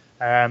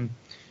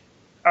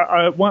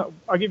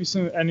 I'll give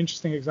you an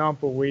interesting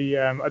example. We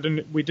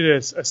did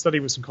a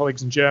study with some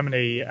colleagues in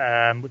Germany,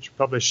 which we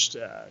published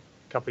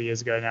couple of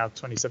years ago now,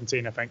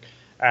 2017, I think,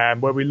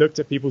 where we looked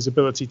at people's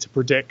ability to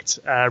predict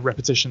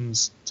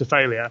repetitions to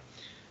failure.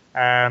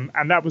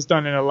 And that was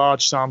done in a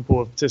large sample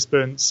of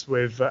participants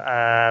with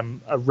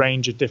a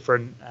range of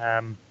different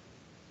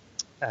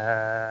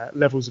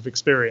levels of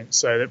experience.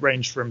 So it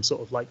ranged from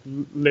sort of like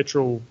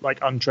literal, like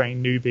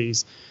untrained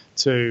newbies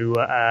to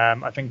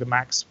I think the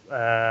max,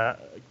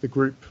 the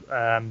group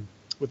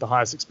with the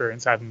highest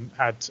experience had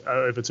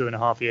over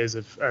 2.5 years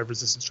of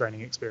resistance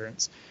training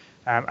experience.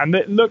 And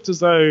it looked as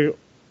though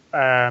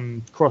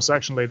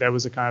cross-sectionally there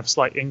was a kind of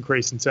slight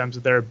increase in terms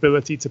of their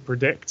ability to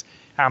predict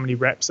how many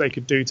reps they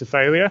could do to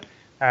failure.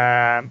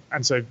 And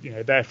so,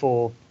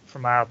 therefore,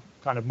 from our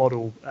kind of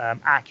model,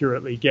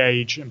 accurately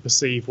gauge and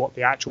perceive what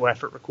the actual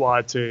effort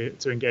required to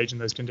engage in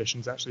those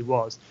conditions actually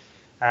was.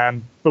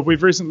 But we're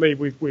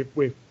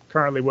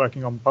currently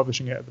working on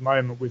publishing it at the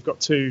moment. We've got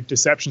 2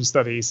 deception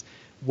studies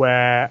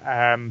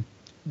where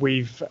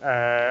we've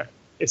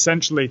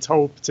essentially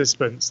told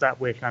participants that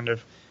we're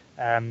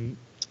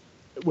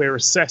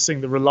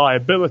assessing the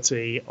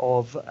reliability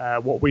of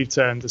what we've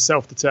termed the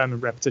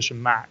self-determined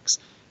repetition max,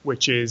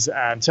 which is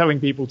telling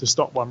people to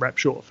stop 1 rep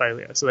short of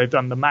failure. So they've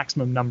done the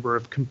maximum number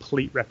of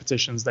complete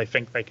repetitions they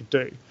think they could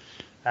do.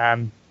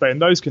 But in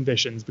those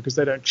conditions, because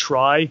they don't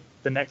try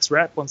the next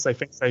rep once they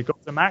think they've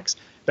got the max,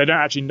 they don't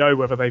actually know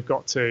whether they've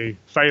got to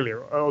failure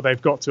or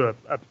they've got to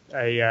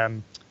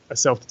a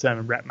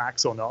self-determined rep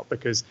max or not,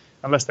 because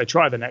unless they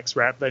try the next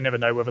rep, they never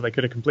know whether they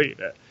could have completed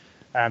it.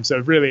 So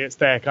really, it's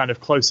their kind of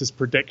closest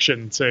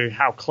prediction to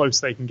how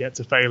close they can get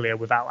to failure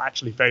without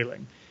actually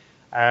failing,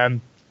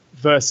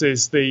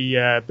 versus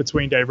the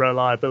between-day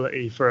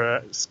reliability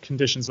for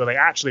conditions where they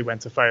actually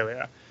went to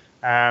failure.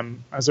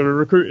 And so we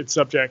recruited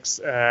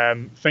subjects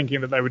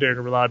thinking that they were doing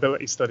a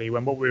reliability study,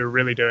 when what we were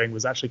really doing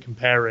was actually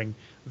comparing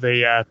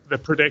the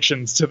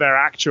predictions to their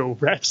actual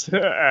reps,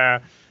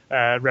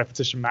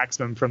 repetition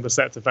maximum from the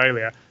set to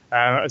failure.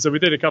 So we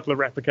did a couple of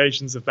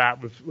replications of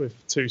that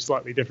with 2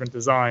 slightly different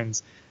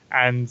designs.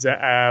 And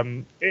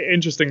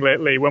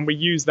interestingly, when we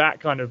use that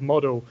kind of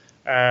model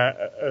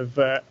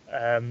rather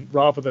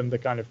than the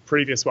kind of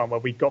previous one where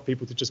we got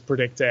people to just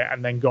predict it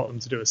and then got them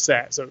to do a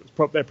set, so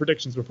their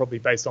predictions were probably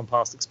based on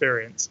past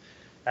experience,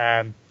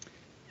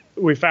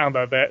 we found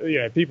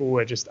that people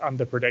were just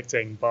under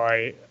predicting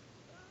by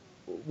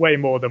way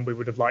more than we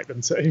would have liked them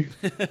to.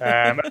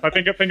 I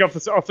think off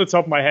the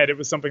top of my head, it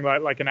was something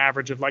like an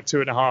average of like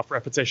 2.5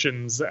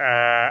 repetitions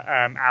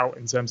out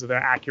in terms of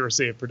their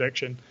accuracy of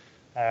prediction.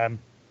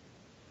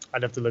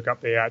 I'd have to look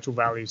up the actual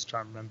values to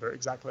try and remember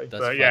exactly.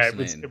 But yeah,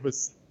 it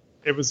was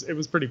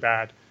pretty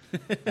bad.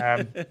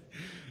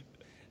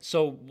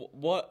 So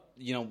what,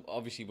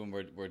 obviously when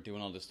we're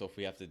doing all this stuff,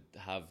 we have to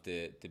have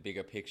the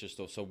bigger picture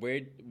stuff. So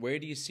where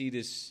do you see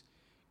this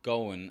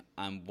going,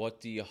 and what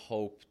do you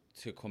hope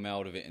to come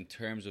out of it in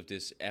terms of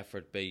this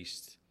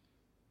effort-based,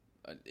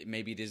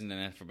 maybe it isn't an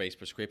effort-based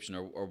prescription,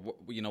 or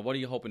what are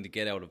you hoping to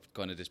get out of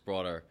kind of this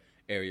broader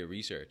area of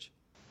research?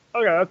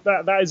 Okay,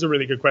 that is a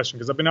really good question,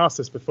 because I've been asked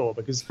this before,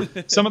 because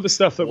some of the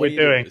stuff that we're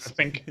doing, I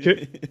think,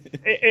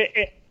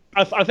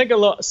 I think a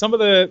lot, some of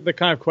the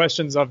kind of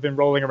questions I've been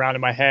rolling around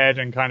in my head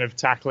and kind of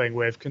tackling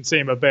with can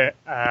seem a bit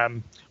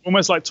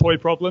almost like toy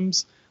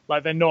problems.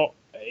 Like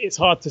it's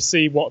hard to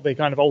see what the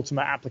kind of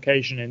ultimate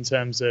application in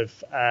terms of,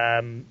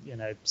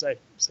 say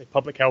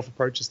public health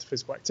approaches to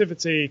physical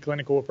activity,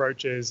 clinical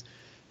approaches,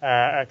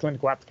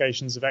 clinical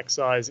applications of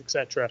exercise,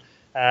 etc.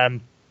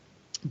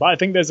 But I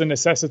think there's a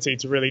necessity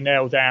to really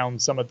nail down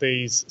some of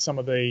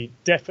the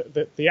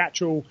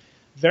actual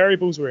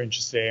variables we're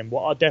interested in,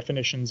 what our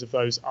definitions of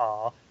those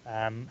are,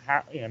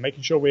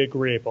 making sure we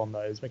agree upon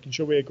those, making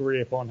sure we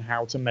agree upon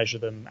how to measure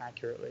them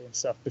accurately and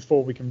stuff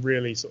before we can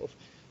really sort of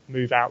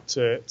move out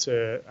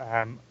to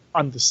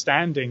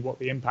understanding what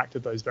the impact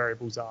of those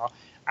variables are,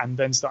 and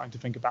then starting to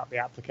think about the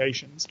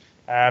applications.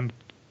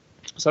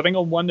 So I think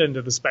on one end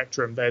of the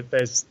spectrum,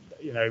 there's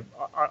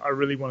I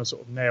really want to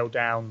sort of nail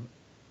down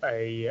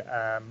a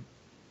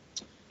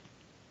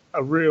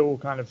real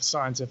kind of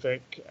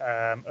scientific,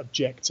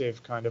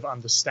 objective kind of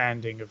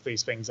understanding of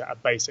these things at a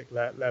basic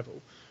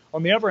level.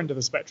 On the other end of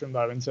the spectrum,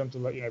 though, in terms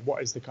of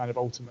what is the kind of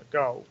ultimate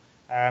goal,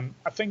 I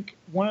think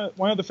one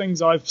of the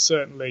things I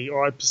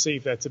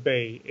perceive there to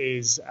be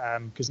is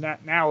because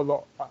now a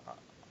lot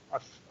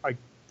I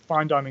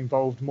find I'm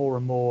involved more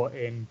and more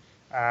in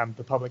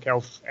the public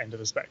health end of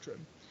the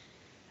spectrum,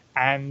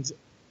 and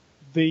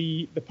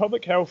the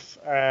public health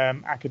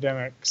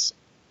academics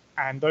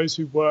and those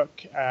who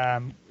work,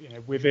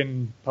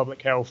 within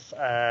public health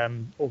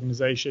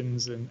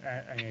organizations and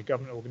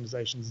government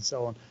organizations and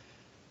so on,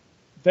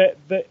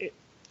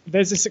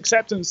 there's this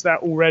acceptance that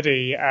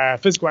already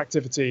physical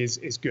activity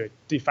is good,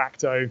 de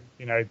facto.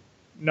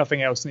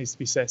 Nothing else needs to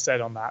be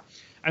said on that.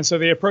 And so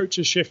the approach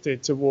has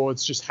shifted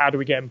towards just how do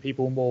we get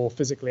people more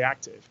physically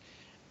active.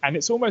 And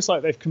it's almost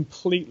like they've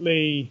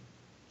completely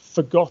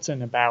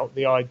forgotten about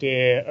the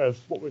idea of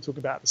what we were talking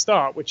about at the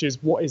start, which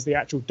is what is the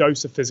actual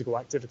dose of physical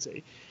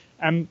activity.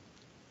 And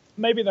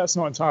maybe that's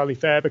not entirely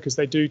fair, because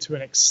they do to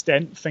an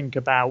extent think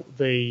about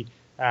the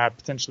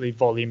potentially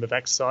volume of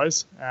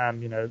exercise.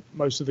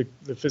 Most of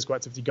the physical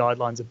activity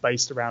guidelines are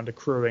based around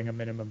accruing a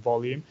minimum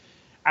volume,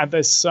 and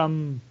there's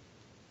some,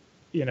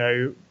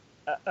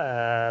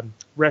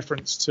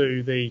 reference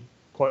to the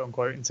quote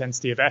unquote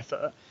intensity of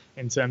effort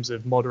in terms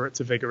of moderate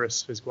to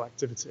vigorous physical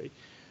activity.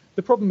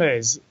 The problem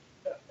is,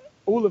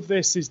 all of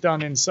this is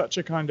done in such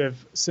a kind of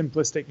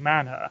simplistic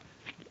manner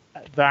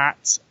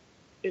that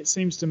it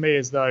seems to me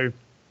as though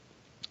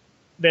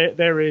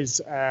there is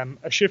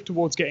a shift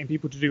towards getting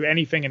people to do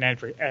anything and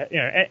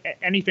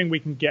anything we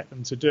can get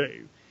them to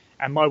do.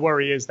 And my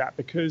worry is that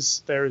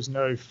because there is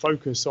no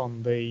focus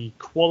on the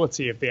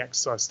quality of the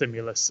exercise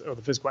stimulus or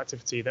the physical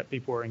activity that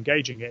people are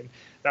engaging in,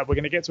 that we're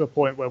going to get to a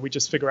point where we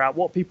just figure out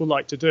what people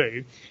like to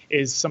do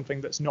is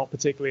something that's not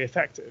particularly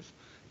effective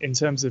in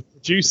terms of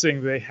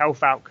producing the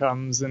health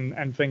outcomes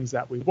and things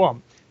that we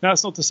want. Now,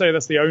 that's not to say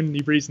that's the only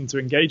reason to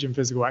engage in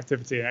physical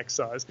activity and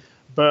exercise,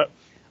 but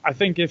I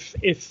think if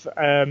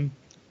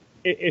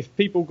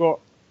people got,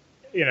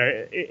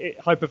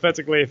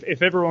 hypothetically,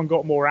 if everyone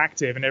got more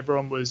active and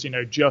everyone was,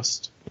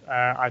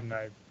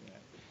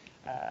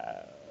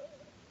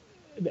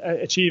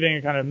 achieving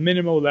a kind of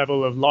minimal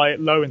level of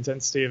low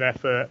intensity of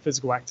effort,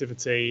 physical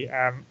activity,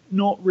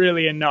 not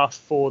really enough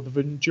for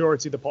the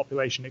majority of the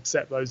population,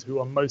 except those who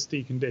are most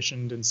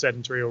deconditioned and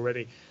sedentary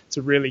already,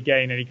 to really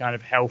gain any kind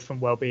of health and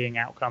well-being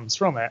outcomes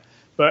from it.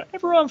 But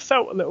everyone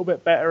felt a little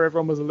bit better,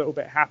 everyone was a little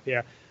bit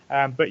happier.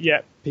 But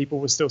yet people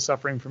were still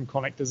suffering from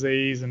chronic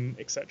disease and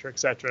et cetera, et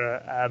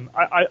cetera.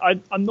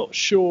 I'm not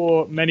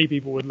sure many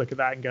people would look at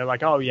that and go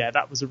like, oh, yeah,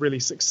 that was a really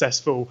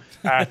successful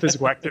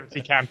physical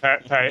activity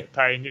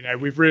campaign.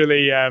 We've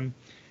really,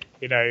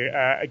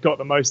 got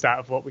the most out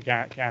of what we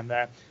can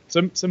there.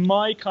 So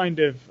my kind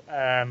of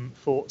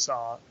thoughts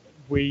are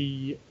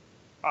I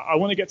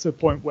want to get to a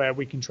point where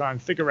we can try and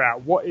figure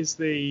out what is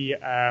the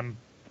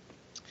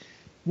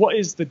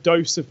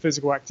dose of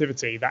physical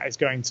activity that is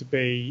going to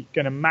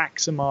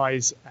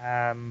maximize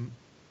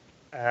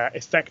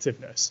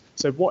effectiveness?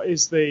 So what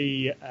is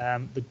the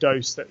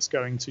dose that's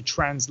going to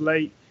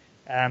translate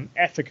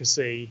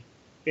efficacy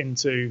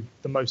into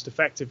the most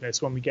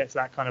effectiveness when we get to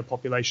that kind of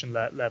population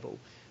level?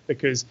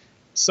 Because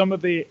some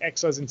of the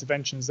exercise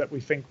interventions that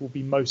we think will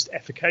be most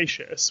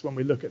efficacious when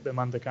we look at them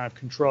under kind of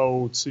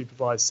controlled,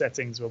 supervised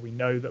settings where we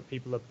know that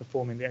people are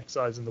performing the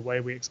exercise in the way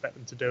we expect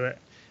them to do it,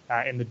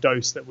 in the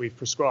dose that we've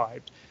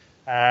prescribed,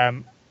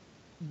 they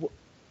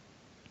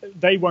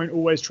won't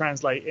always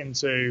translate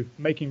into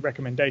making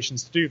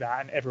recommendations to do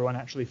that and everyone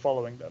actually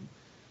following them.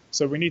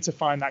 So we need to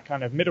find that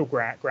kind of middle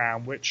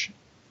ground which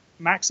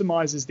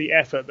maximizes the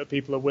effort that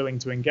people are willing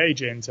to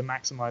engage in to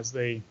maximize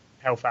the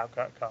health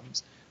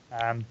outcomes.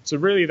 So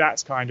really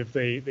that's kind of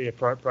the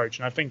approach,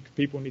 and I think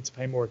people need to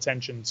pay more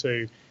attention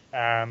to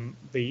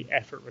the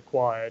effort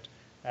required,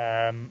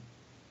 and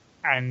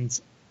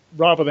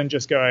rather than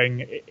just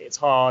going, it's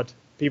hard,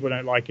 people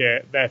don't like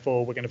it,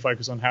 therefore we're going to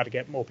focus on how to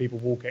get more people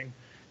walking.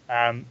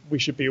 We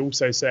should be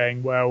also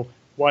saying, well,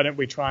 why don't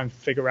we try and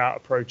figure out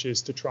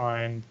approaches to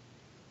try and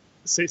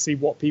see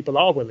what people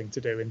are willing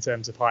to do in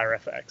terms of higher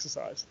effort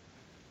exercise.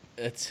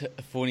 It's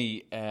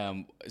funny.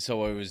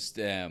 So I was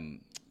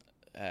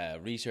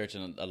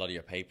researching a lot of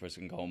your papers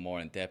and going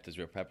more in depth as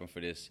we were prepping for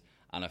this,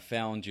 and I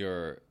found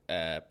your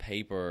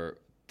paper,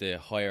 The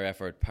Higher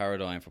Effort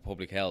Paradigm for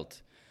Public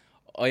Health.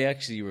 I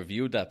actually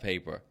reviewed that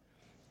paper,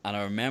 and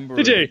I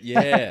remember... Did you?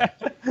 Yeah.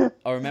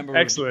 I remember...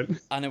 Excellent.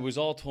 And it was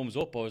all thumbs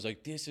up. I was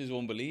like, this is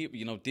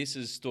unbelievable. This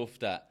is stuff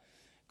that...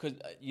 Because,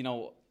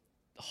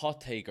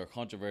 hot take or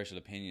controversial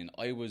opinion,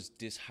 I was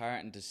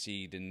disheartened to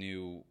see the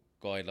new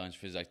guidelines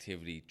for physical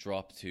activity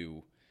drop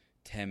to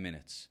 10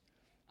 minutes.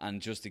 And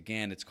just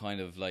again, it's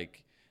kind of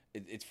like...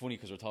 It's funny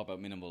because we're talking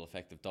about minimal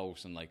effective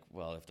dose and like,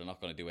 well, if they're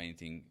not going to do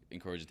anything,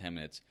 encourage 10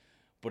 minutes.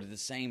 But at the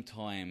same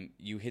time,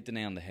 you hit the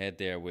nail on the head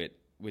there with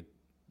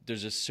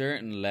there's a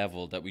certain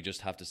level that we just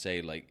have to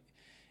say, like,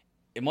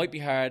 it might be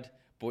hard,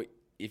 but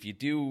if you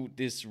do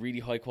this really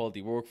high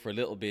quality work for a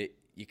little bit,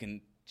 you can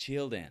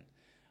chill then.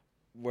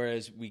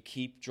 Whereas we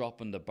keep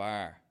dropping the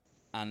bar,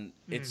 and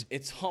it's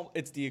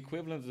the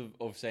equivalent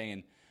of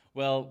saying,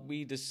 well,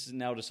 we just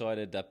now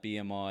decided that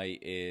BMI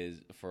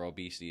is for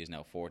obesity is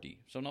now 40,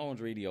 so no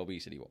one's really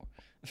obese anymore.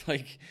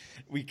 Like,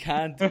 we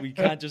can't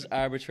just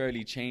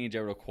arbitrarily change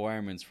our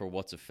requirements for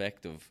what's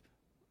effective.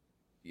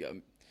 Yeah,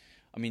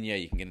 I mean, yeah,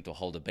 you can get into a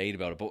whole debate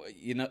about it, but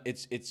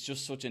it's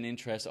just such an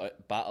interesting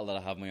battle that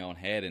I have in my own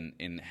head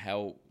in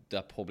how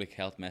that public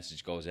health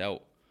message goes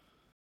out.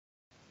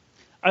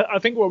 I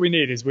think what we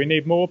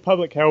need more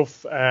public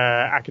health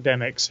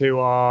academics who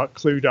are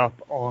clued up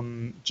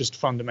on just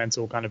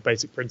fundamental kind of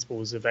basic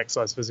principles of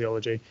exercise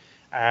physiology.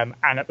 And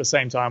at the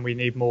same time, we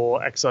need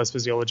more exercise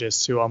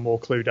physiologists who are more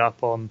clued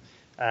up on,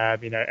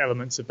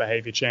 elements of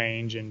behavior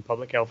change and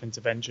public health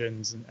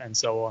interventions and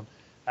so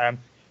on.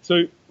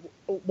 So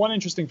one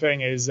interesting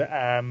thing is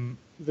the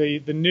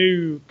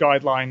new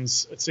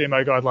guidelines,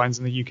 CMO guidelines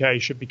in the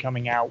UK should be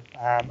coming out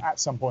at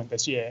some point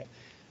this year.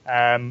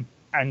 And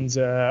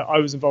I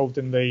was involved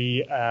in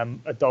the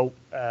adult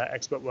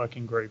expert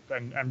working group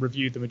and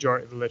reviewed the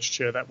majority of the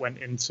literature that went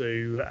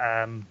into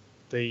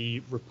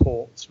the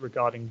report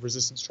regarding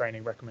resistance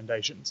training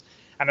recommendations.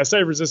 And I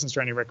say resistance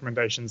training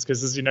recommendations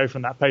because, as you know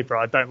from that paper,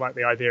 I don't like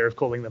the idea of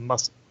calling them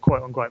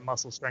quote unquote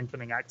muscle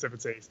strengthening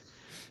activities,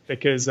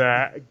 because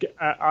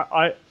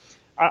I've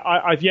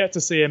yet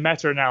to see a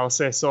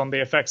meta-analysis on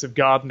the effects of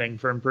gardening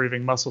for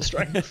improving muscle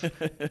strength.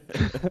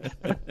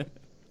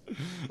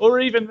 or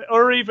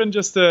even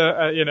just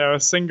a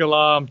single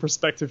arm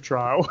prospective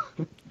trial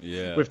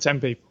with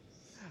 10 people.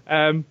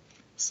 There's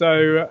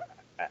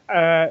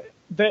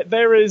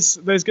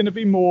going to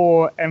be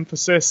more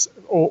emphasis,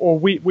 or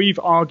we've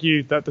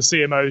argued that the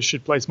CMOs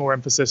should place more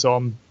emphasis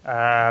on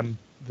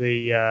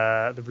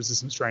the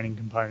resistance training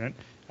component.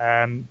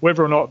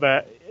 Whether or not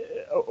that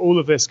all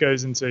of this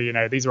goes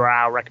into, these are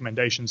our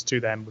recommendations to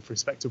them with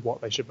respect to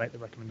what they should make the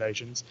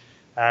recommendations.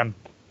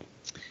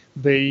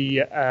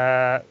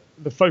 The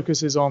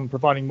focus is on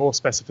providing more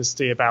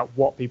specificity about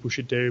what people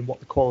should do and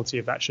what the quality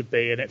of that should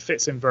be, and it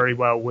fits in very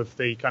well with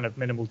the kind of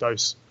minimal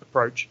dose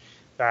approach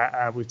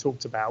that we've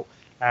talked about.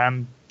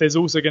 There's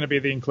also going to be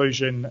the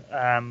inclusion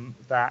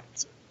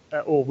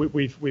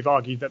we've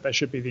argued that there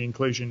should be the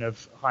inclusion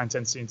of high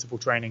intensity interval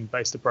training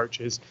based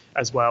approaches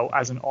as well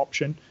as an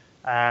option,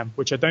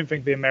 which I don't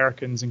think the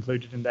Americans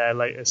included in their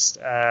latest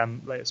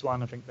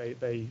one. I think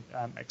they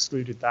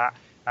excluded that.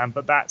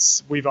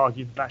 But we've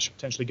argued that should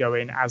potentially go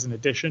in as an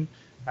addition,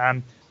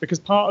 because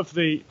part of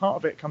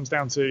it comes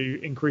down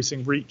to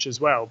increasing reach as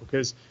well.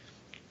 Because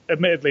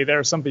admittedly, there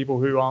are some people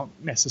who aren't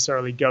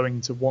necessarily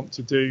going to want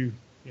to do,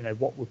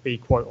 what would be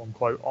quote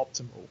unquote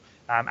optimal,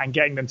 and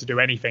getting them to do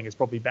anything is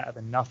probably better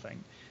than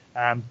nothing.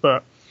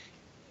 But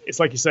it's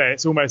like you say,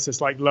 it's almost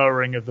this like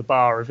lowering of the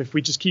bar. If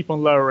we just keep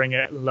on lowering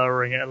it,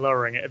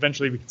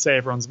 eventually we can say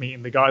everyone's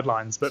meeting the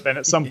guidelines. But then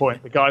at some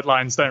point, the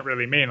guidelines don't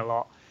really mean a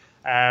lot.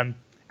 And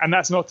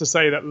that's not to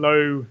say that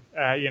low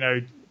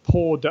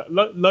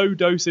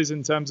doses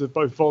in terms of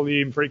both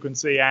volume,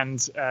 frequency,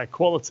 and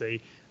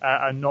quality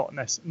are not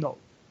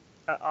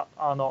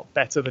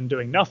better than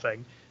doing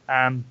nothing.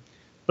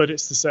 But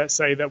it's to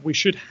say that we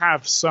should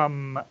have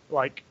some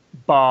like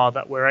bar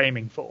that we're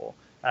aiming for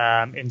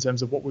in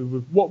terms of what we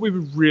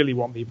would really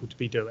want people to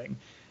be doing,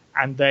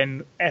 and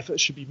then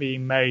efforts should be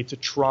being made to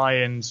try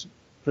and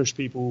push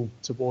people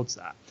towards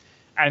that.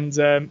 And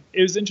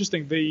it was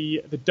interesting.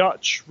 The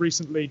Dutch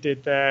recently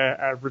did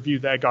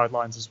reviewed their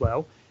guidelines as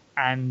well,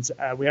 and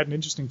we had an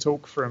interesting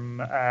talk from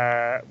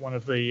one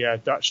of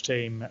the Dutch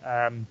team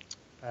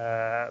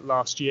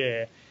last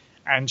year,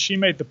 and she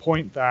made the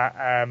point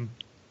that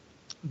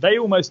they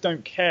almost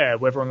don't care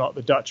whether or not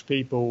the Dutch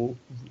people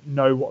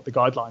know what the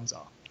guidelines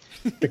are,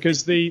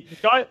 because the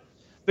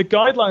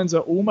guidelines are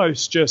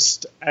almost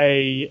just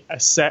a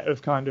set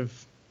of kind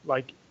of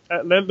like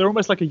they're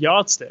almost like a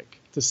yardstick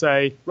to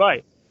say,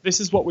 right,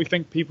 this is what we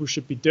think people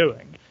should be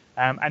doing.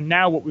 And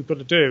now what we've got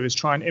to do is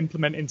try and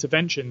implement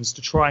interventions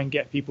to try and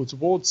get people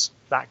towards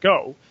that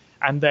goal,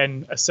 and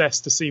then assess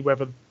to see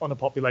whether on a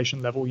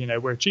population level,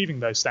 we're achieving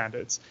those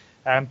standards.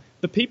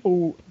 The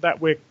people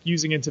that we're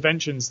using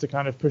interventions to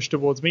kind of push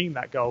towards meeting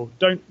that goal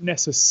don't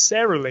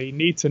necessarily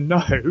need to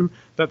know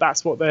that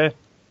that's what they're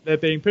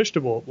being pushed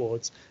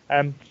towards.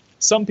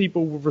 Some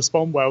people will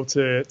respond well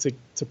to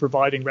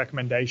providing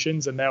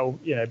recommendations, and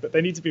but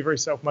they need to be very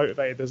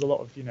self-motivated. There's a lot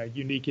of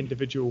unique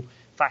individual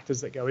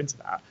factors that go into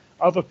that.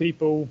 Other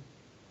people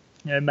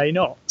may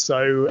not.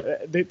 So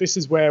this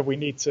is where we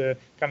need to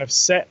kind of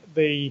set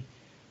the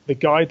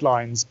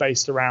guidelines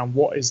based around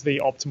what is the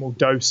optimal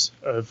dose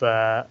of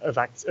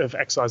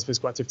exercise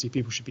physical activity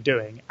people should be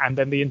doing, and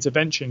then the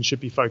intervention should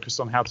be focused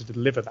on how to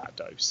deliver that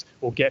dose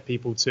or get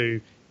people to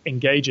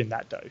engage in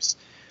that dose.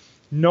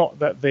 Not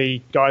that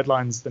the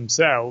guidelines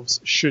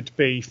themselves should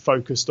be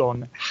focused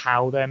on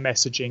how they're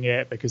messaging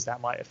it, because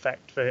that might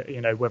affect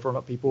whether or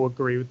not people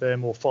agree with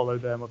them or follow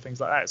them or things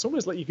like that. It's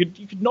almost like you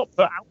could not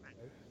put out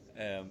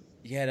there.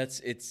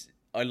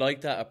 I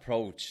like that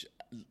approach.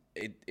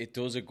 It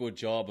does a good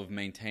job of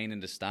maintaining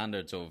the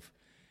standards of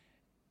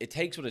it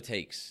takes what it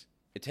takes.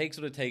 It takes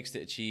what it takes to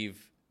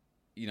achieve,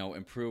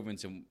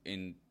 improvements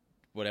in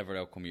whatever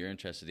outcome you're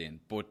interested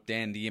in. But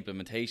then the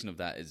implementation of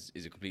that is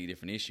a completely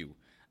different issue.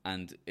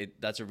 And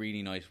that's a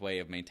really nice way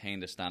of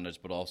maintaining the standards,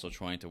 but also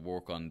trying to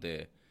work on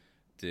the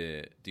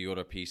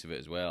other piece of it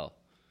as well.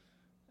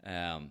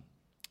 That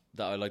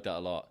I like that a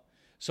lot.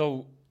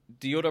 So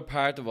the other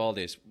part of all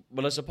this,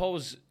 well, I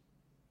suppose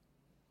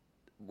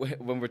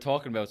when we're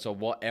talking about, so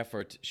what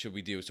effort should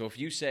we do? So if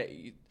you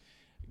say,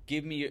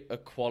 give me a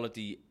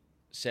quality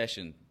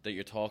session that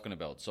you're talking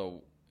about.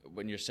 So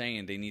when you're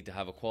saying they need to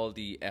have a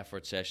quality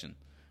effort session,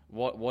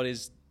 what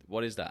is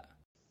that?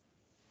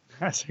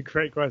 That's a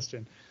great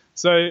question.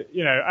 So,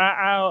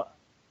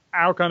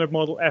 our kind of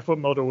effort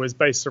model is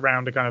based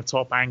around a kind of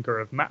top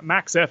anchor of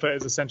max effort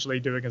is essentially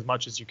doing as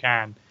much as you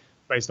can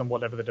based on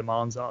whatever the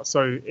demands are.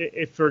 So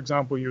if, for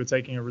example, you were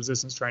taking a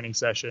resistance training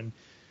session,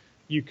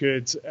 you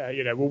could,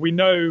 we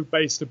know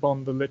based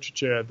upon the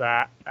literature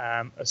that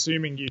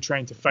assuming you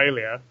train to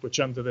failure,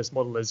 which under this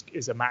model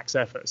is a max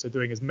effort, so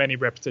doing as many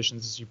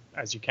repetitions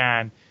as you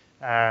can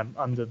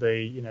under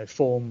the,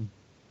 form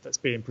that's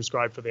being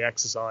prescribed for the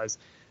exercise,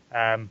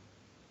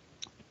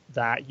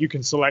 that you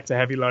can select a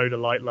heavy load, a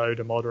light load,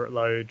 a moderate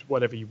load,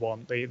 whatever you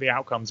want. The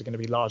outcomes are going to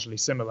be largely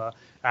similar,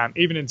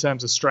 even in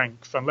terms of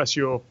strength, unless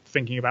you're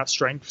thinking about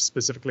strength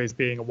specifically as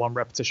being a 1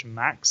 repetition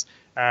max.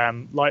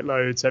 Light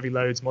loads, heavy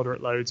loads,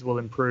 moderate loads will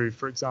improve.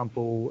 For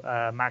example,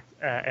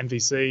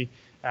 NVC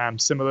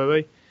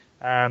similarly.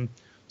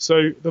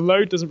 So the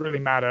load doesn't really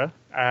matter,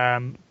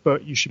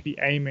 but you should be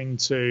aiming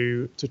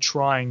to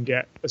try and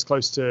get as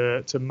close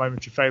to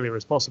momentary failure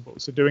as possible.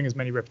 So doing as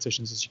many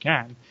repetitions as you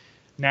can.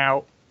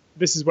 Now,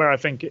 this is where I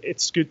think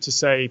it's good to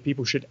say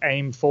people should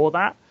aim for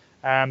that,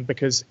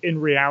 because in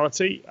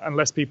reality,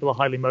 unless people are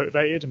highly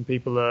motivated and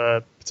people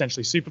are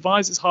potentially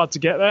supervised, it's hard to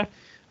get there.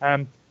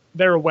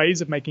 There are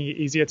ways of making it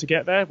easier to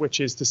get there, which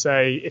is to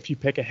say if you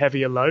pick a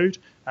heavier load,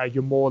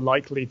 you're more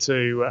likely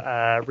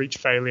to reach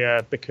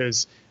failure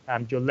because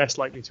you're less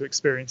likely to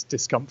experience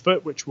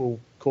discomfort, which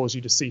will cause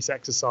you to cease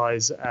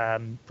exercise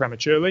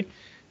prematurely.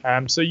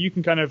 So you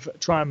can kind of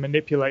try and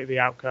manipulate the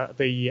outcome,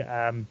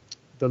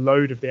 the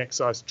load of the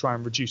exercise to try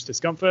and reduce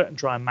discomfort and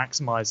try and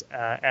maximize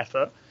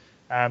effort.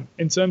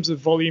 In terms of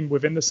volume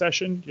within the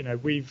session,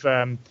 we've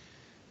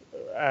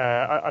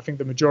I think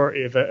the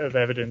majority of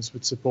evidence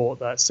would support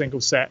that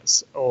single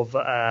sets of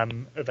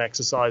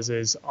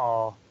exercises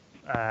are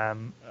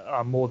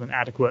more than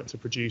adequate to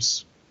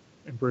produce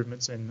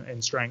improvements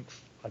in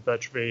strength,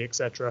 hypertrophy,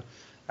 etc.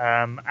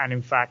 And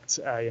in fact,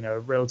 a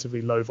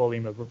relatively low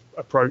volume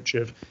approach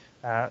of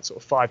sort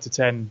of 5 to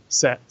 10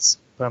 sets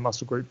per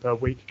muscle group per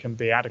week can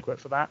be adequate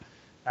for that.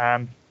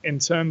 In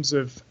terms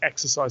of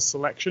exercise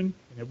selection,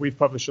 we've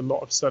published a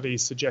lot of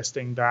studies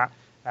suggesting that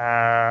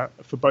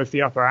for both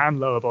the upper and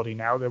lower body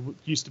now, there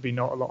used to be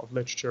not a lot of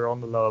literature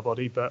on the lower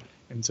body, but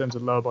in terms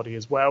of lower body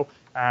as well,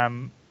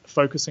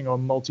 focusing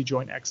on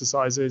multi-joint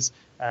exercises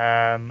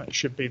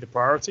should be the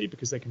priority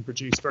because they can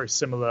produce very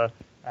similar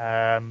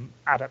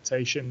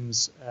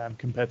adaptations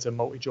compared to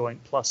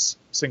multi-joint plus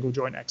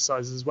single-joint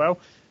exercises as well.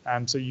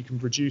 So you can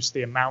reduce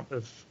the amount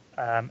of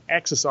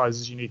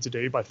exercises you need to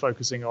do by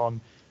focusing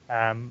on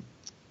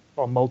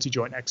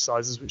multi-joint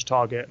exercises which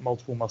target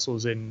multiple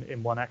muscles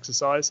in one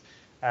exercise.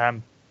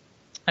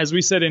 As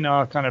we said in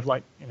our kind of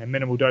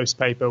minimal dose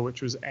paper,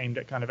 which was aimed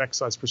at kind of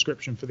exercise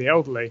prescription for the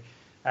elderly,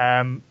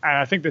 and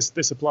I think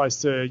this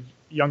applies to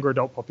younger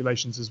adult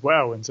populations as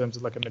well in terms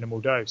of like a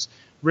minimal dose.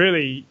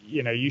 Really,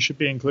 you should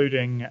be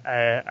including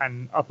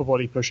an upper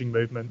body pushing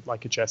movement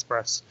like a chest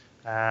press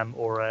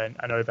or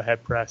an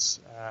overhead press,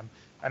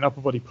 an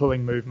upper body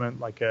pulling movement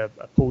like a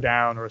pull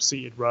down or a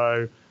seated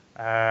row,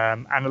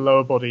 and a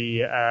lower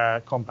body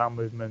compound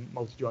movement,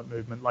 multi-joint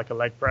movement like a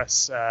leg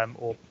press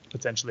or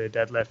potentially a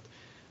deadlift.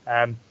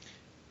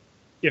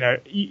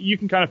 You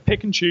can kind of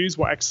pick and choose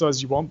what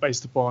exercise you want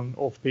based upon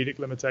orthopedic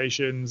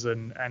limitations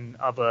and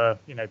other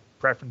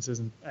preferences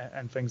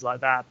and things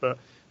like that.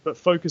 But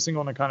focusing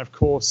on a kind of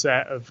core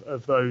set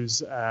of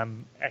those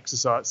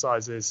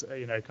exercises,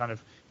 kind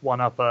of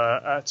an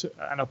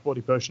upper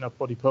body push, an upper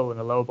body pull, and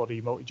a lower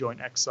body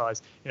multi-joint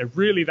exercise.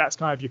 Really that's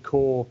kind of your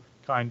core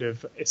kind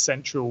of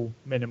essential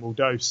minimal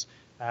dose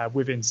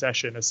within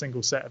session, a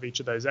single set of each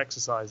of those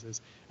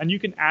exercises. And you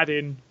can add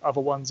in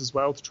other ones as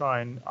well to try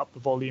and up the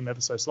volume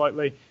ever so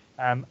slightly.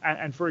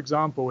 And for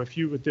example, if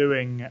you were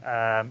doing,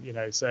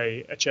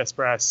 say a chest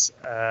press,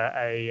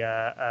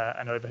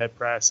 an overhead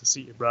press, a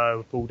seated row,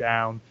 a pull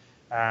down,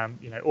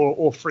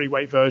 or free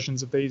weight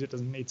versions of these. It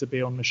doesn't need to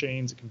be on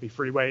machines. It can be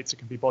free weights. It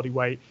can be body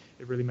weight.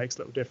 It really makes a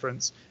little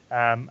difference.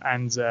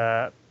 And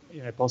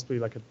possibly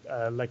like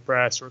a leg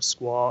press or a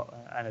squat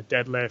and a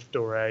deadlift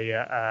or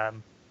a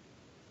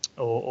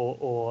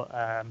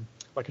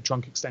like a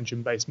trunk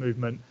extension based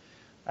movement,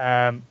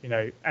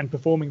 and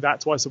performing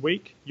that twice a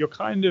week, you're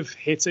kind of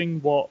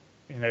hitting what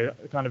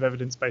kind of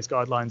evidence-based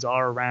guidelines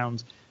are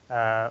around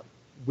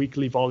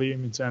weekly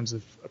volume in terms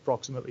of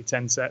approximately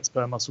 10 sets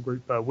per muscle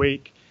group per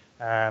week,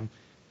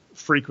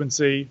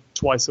 frequency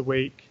twice a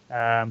week,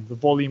 the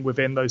volume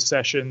within those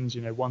sessions,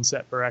 1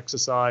 set per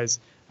exercise,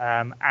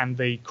 and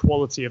the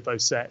quality of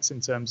those sets in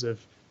terms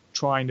of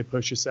trying to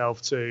push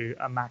yourself to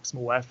a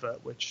maximal effort,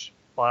 which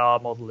by our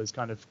model is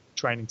kind of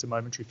training to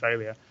momentary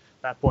failure,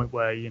 that point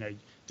where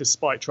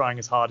despite trying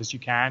as hard as you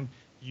can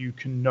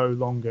no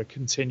longer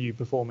continue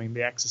performing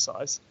the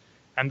exercise.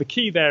 And the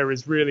key there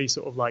is really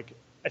sort of like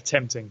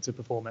attempting to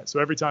perform it. So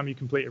every time you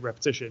complete a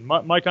repetition,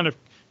 my kind of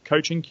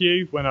coaching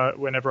cue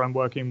whenever I'm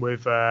working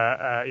with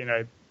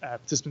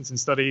participants in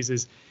studies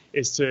is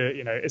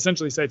to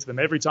essentially say to them,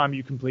 every time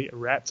you complete a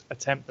rep,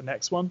 attempt the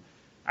next one.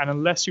 And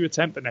unless you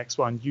attempt the next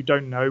one, you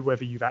don't know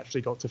whether you've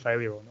actually got to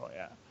failure or not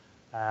yet.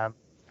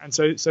 And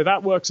so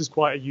that works as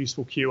quite a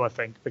useful cue, I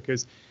think,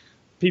 because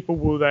people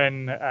will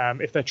then,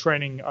 if they're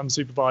training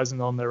unsupervised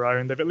and on their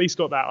own, they've at least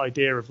got that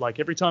idea of like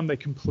every time they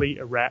complete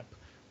a rep,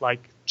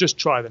 like just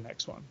try the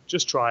next one,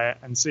 just try it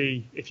and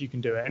see if you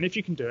can do it. And if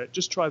you can do it,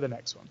 just try the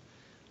next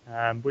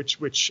one,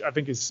 which I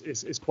think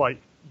is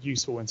quite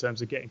useful in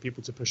terms of getting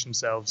people to push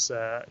themselves,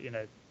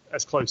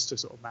 as close to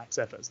sort of max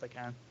effort as they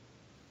can.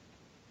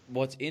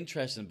 What's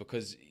interesting,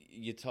 because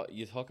you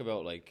talk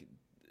about like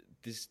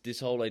this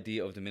whole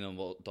idea of the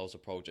minimal dose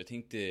approach. I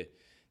think the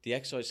the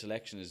exercise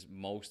selection is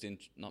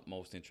not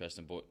most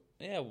interesting, but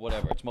yeah,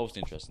 whatever. It's most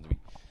interesting to me,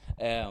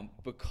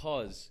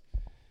 because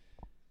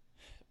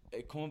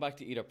coming back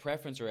to either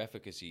preference or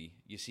efficacy,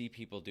 you see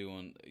people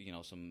doing, you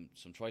know, some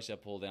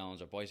tricep pull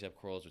downs or bicep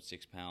curls with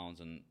 6 pounds,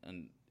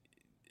 and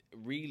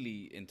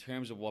really in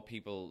terms of what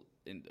people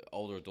in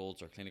older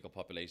adults or clinical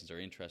populations are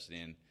interested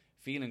in,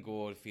 feeling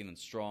good, feeling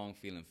strong,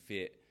 feeling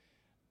fit,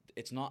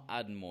 it's not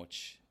adding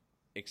much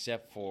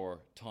except for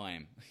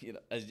time. You know,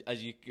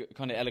 as you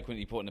kind of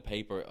eloquently put in the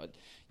paper,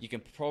 you can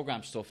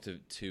program stuff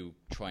to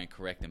try and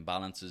correct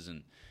imbalances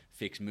and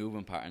fix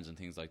movement patterns and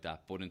things like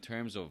that. But in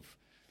terms of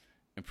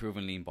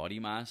improving lean body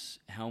mass,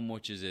 how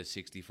much is a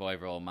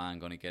 65-year-old man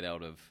going to get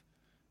out of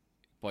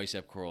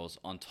bicep curls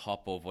on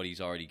top of what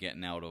he's already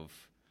getting out of,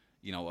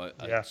 you know,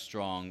 a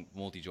strong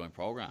multi-joint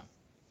program?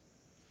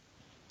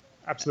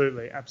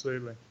 Absolutely.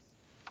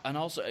 And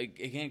also,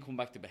 again, coming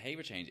back to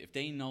behavior change, if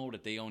they know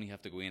that they only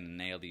have to go in and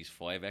nail these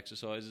 5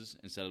 exercises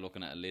instead of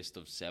looking at a list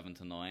of 7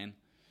 to 9,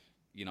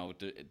 you know,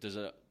 there's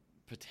a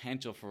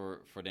potential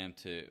for them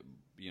to,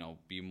 you know,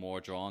 be more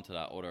drawn to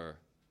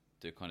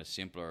the kind of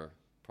simpler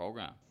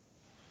program.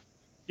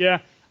 Yeah,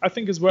 I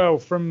think as well,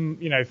 from,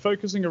 you know,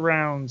 focusing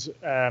around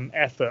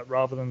effort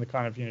rather than the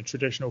kind of, you know,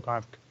 traditional kind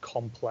of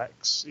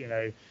complex, you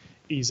know,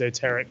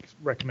 esoteric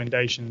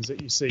recommendations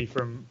that you see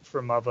from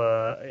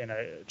other, you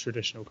know,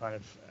 traditional kind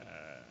of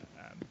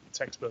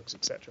textbooks,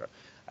 etc.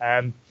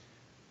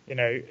 You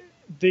know,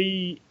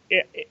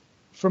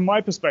 from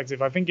my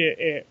perspective, I think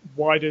it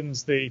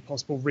widens the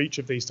possible reach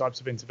of these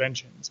types of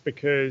interventions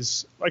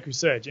because, like we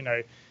said, you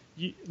know,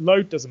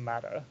 load doesn't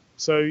matter.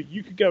 So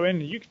you could go in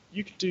and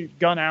you could do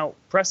gun out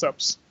press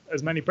ups,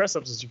 as many press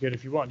ups as you could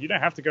if you want. You don't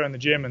have to go in the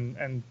gym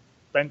and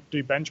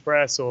do bench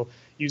press or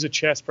use a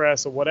chest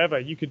press or whatever.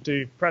 You could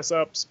do press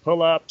ups,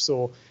 pull ups,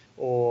 or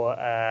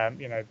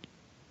you know,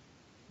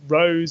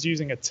 rows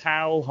using a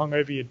towel hung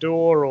over your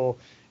door, or,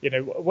 you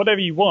know, whatever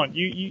you want.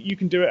 You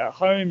can do it at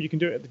home, you can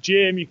do it at the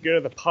gym, you can go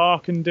to the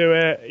park and do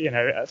it. You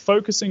know,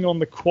 focusing on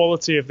the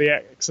quality of the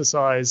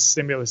exercise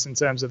stimulus in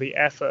terms of the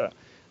effort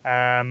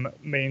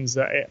means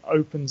that it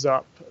opens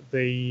up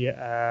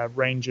the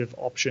range of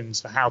options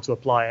for how to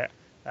apply it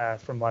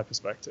from my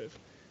perspective.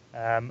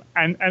 And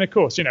of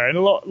course, you know, in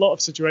a lot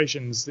of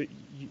situations that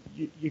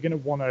you're going to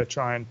want to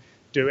try and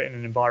do it in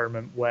an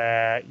environment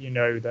where you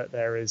know that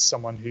there is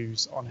someone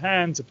who's on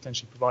hand to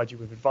potentially provide you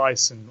with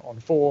advice and on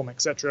form,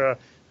 etc.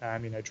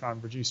 You know, try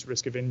and reduce the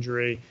risk of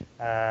injury.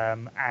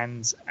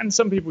 And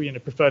some people, you know,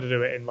 prefer to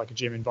do it in like a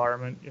gym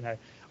environment. You know,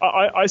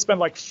 I spent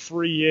like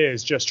 3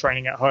 years just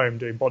training at home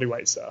doing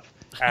bodyweight stuff,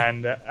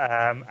 and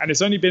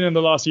it's only been in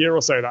the last year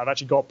or so that I've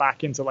actually got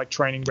back into like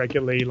training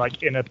regularly,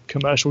 like in a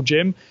commercial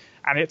gym.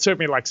 And it took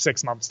me like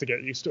 6 months to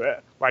get used to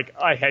it. Like,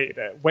 I hated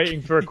it.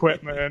 Waiting for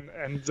equipment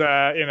and,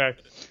 you know,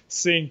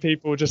 seeing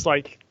people just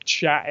like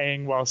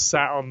chatting while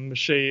sat on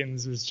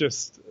machines was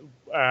just,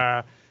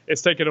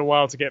 it's taken a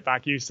while to get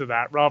back used to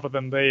that rather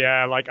than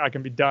the, like, I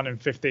can be done in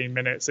 15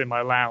 minutes in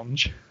my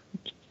lounge.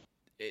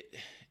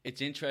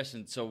 It's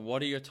interesting. So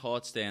what are your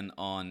thoughts then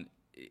on,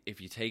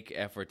 if you take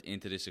effort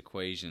into this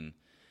equation,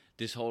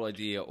 this whole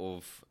idea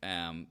of,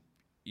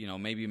 you know,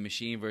 maybe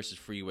machine versus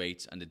free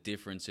weights and the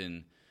difference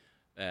in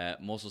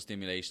muscle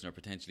stimulation or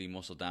potentially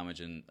muscle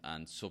damage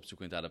and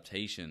subsequent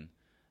adaptation?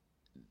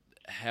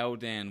 How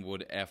then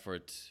would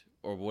effort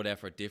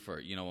differ,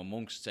 you know,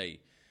 amongst, say,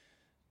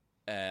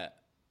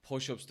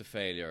 push-ups to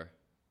failure,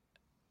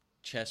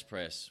 chest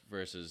press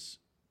versus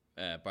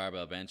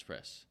barbell bench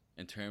press,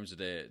 in terms of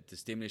the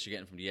stimulus you're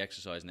getting from the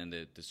exercise and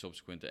then the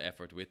subsequent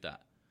effort with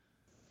that?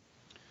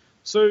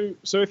 So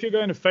if you're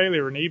going to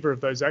failure in either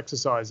of those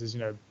exercises, you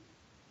know,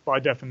 by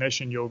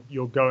definition,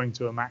 you're going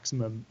to a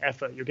maximum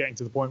effort. You're getting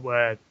to the point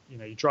where, you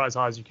know, you try as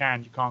hard as you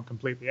can't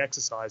complete the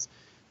exercise.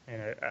 You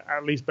know,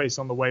 at least based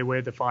on the way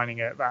we're defining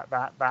it,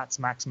 that's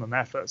maximum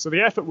effort. So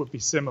the effort would be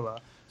similar.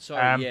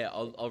 Sorry,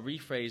 I'll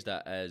rephrase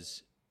that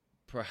as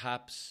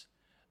perhaps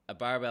a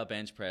barbell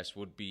bench press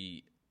would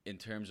be, in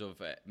terms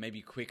of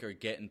maybe quicker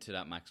getting to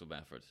that maximum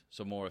effort,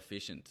 so more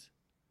efficient.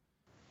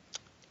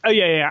 Oh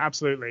yeah,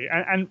 absolutely,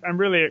 and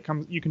really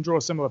you can draw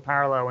a similar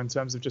parallel in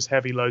terms of just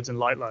heavy loads and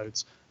light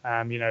loads.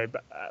 You know,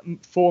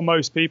 for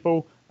most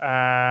people,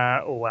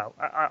 I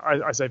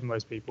say for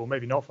most people,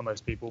 maybe not for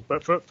most people,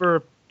 but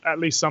for at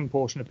least some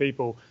portion of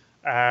people,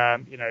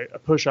 you know, a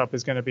push-up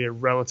is going to be a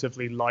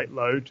relatively light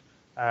load,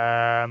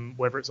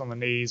 whether it's on the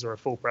knees or a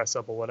full press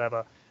up or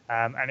whatever,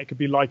 and it could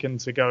be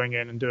likened to going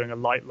in and doing a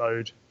light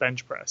load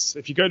bench press.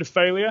 If you go to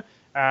failure,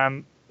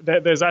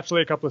 there's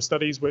actually a couple of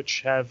studies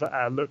which have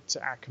looked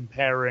at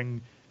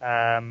comparing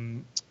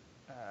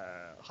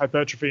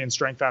hypertrophy and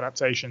strength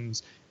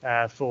adaptations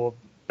for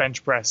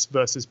bench press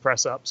versus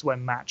press ups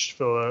when matched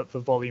for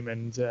volume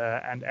and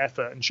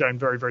effort, and shown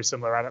very, very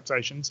similar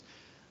adaptations.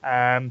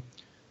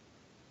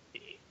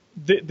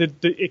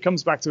 It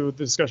comes back to the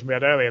discussion we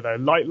had earlier, though.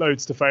 Light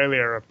loads to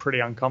failure are pretty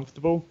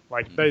uncomfortable.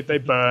 Like they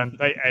burn,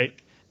 they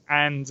ache,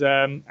 and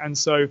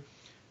so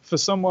for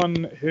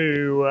someone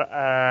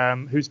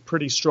who's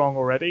pretty strong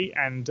already,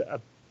 and a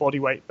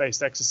bodyweight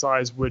based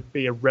exercise would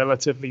be a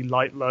relatively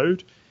light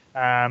load,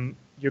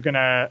 you're going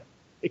to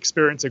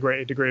experience a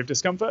greater degree of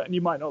discomfort, and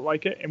you might not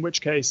like it, in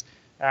which case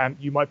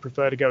you might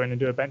prefer to go in and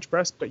do a bench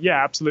press. But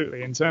yeah,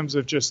 absolutely. In terms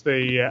of just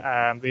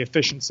the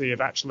efficiency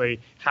of actually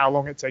how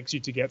long it takes you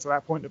to get to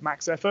that point of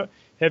max effort,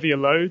 heavier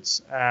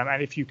loads,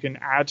 and if you can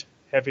add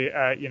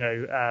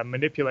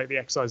manipulate the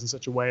exercise in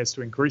such a way as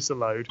to increase the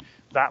load,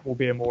 that will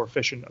be a more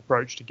efficient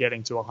approach to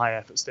getting to a high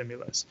effort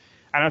stimulus.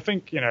 And I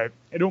think,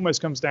 it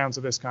almost comes down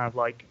to this kind of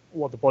like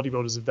what the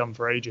bodybuilders have done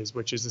for ages,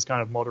 which is this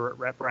kind of moderate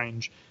rep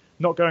range,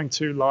 not going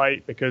too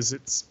light because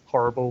it's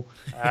horrible,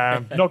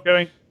 not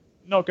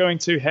going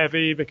too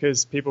heavy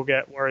because people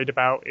get worried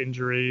about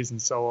injuries and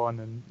so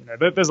on. And,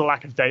 there's a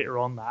lack of data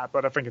on that,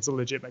 but I think it's a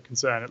legitimate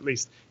concern. At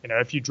least,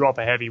 if you drop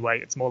a heavy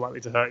weight, it's more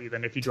likely to hurt you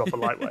than if you drop a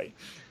lightweight.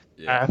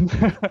 Yeah.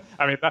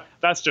 I mean,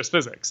 that's just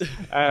physics.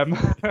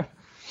 But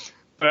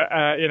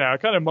a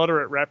kind of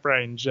moderate rep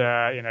range,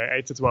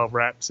 8 to 12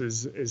 reps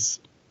is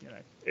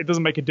it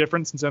doesn't make a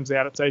difference in terms of the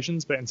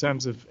adaptations, but in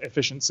terms of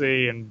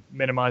efficiency and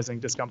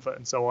minimizing discomfort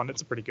and so on,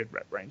 it's a pretty good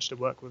rep range to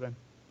work within.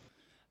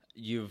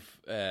 You've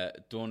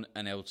done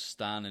an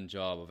outstanding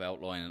job of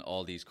outlining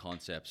all these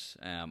concepts,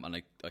 and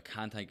I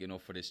can't thank you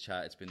enough for this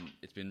chat.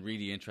 It's been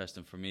really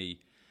interesting for me.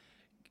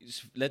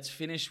 Let's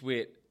finish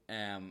with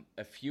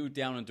a few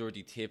down and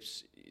dirty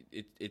tips.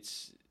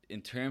 It's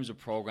in terms of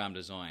program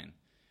design,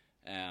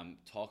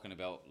 talking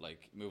about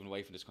like moving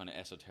away from this kind of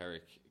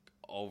esoteric,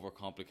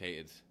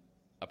 overcomplicated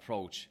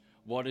approach.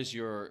 What are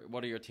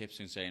your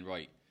tips in saying,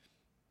 right,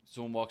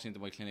 someone walks into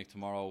my clinic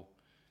tomorrow,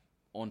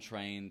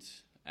 untrained,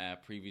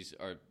 previous,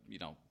 or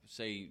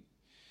say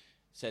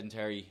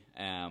sedentary,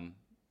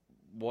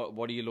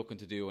 what are you looking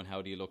to do, and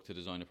how do you look to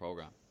design a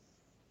program?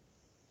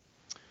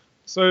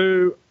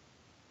 So,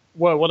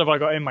 what have I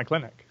got in my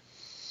clinic?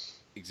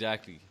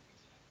 Exactly.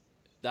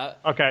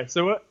 Okay,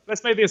 so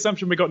let's make the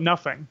assumption we got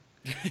nothing.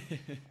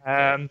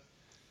 Let's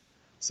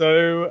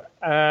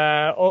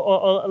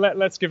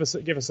give us a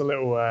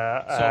little.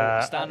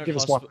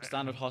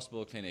 Standard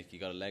hospital clinic. You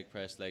got a leg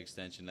press, leg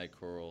extension, leg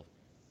curl,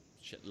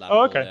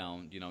 lateral pull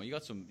down. You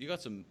got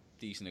some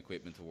decent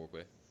equipment to work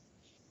with.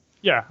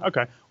 Yeah.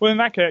 Okay. Well, in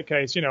that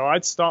case,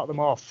 I'd start them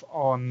off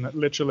on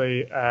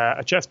literally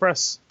a chest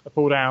press, a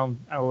pull down,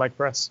 and a leg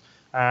press.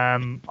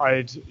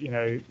 I'd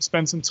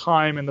spend some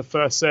time in the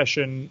first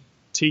session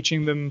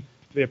teaching them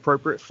the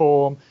appropriate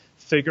form,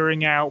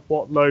 figuring out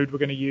what load we're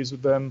going to use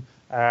with them,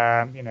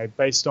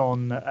 based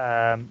on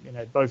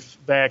both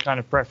their kind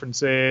of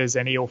preferences,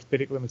 any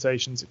orthopedic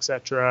limitations,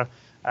 etc.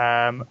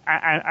 And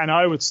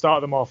I would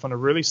start them off on a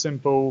really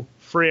simple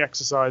 3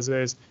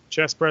 exercises: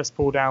 chest press,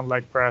 pull down,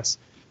 leg press.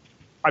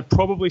 I'd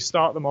probably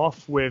start them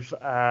off with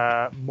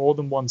more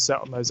than one set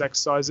on those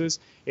exercises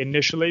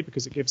initially,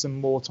 because it gives them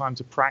more time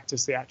to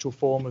practice the actual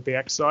form of the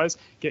exercise,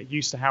 get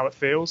used to how it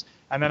feels.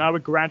 And then I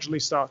would gradually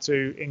start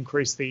to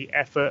increase the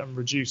effort and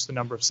reduce the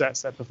number of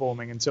sets they're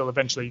performing until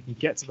eventually you can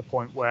get to the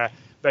point where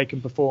they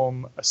can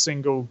perform a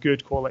single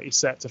good quality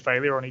set to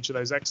failure on each of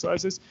those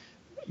exercises,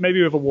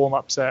 maybe with a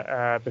warm-up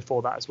set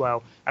before that as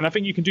well. And I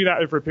think you can do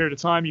that over a period of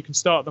time. You can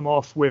start them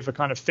off with a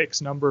kind of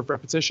fixed number of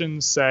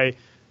repetitions, say,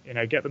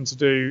 get them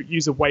to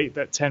use a weight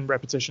that 10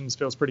 repetitions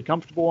feels pretty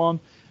comfortable on,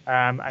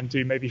 and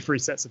do maybe 3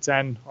 sets of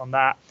 10 on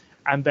that.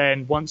 And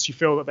then once you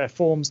feel that their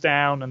form's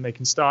down and they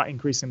can start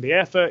increasing the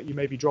effort, you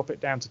maybe drop it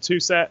down to 2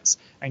 sets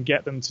and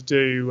get them to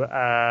do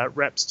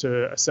reps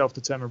to a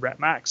self-determined rep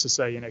max. So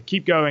say,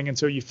 keep going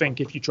until you think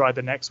if you tried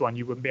the next one,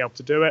 you wouldn't be able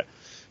to do it.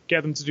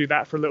 Get them to do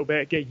that for a little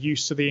bit, get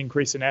used to the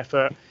increase in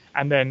effort,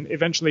 and then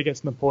eventually get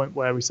to the point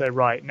where we say,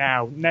 right,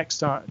 now, next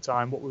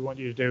time, what we want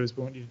you to do is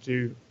we want you to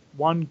do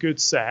 1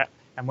 good set.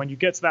 And when you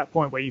get to that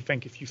point where you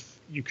think if you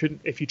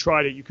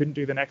tried it, you couldn't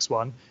do the next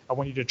one, I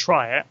want you to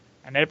try it.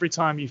 And every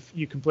time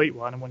you complete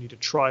one, I want you to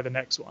try the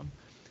next one.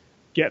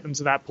 Get them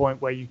to that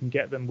point where you can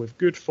get them with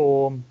good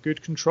form,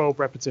 good controlled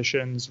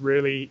repetitions,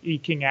 really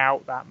eking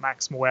out that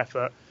maximal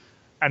effort.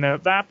 And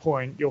at that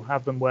point, you'll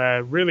have them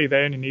where really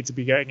they only need to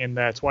be getting in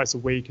there twice a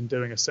week and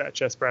doing a set of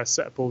chest press,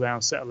 set of pull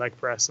down, set of leg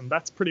press. And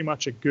that's pretty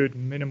much a good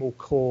minimal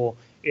core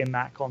in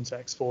that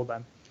context for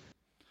them.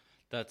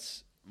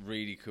 That's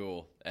really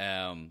cool.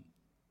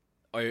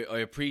 I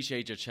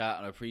appreciate your chat,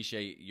 and I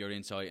appreciate your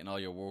insight and all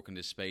your work in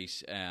this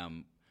space.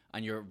 And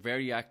you're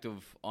very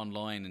active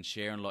online and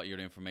sharing a lot of your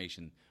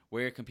information.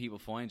 Where can people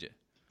find you?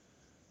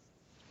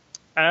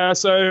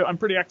 So I'm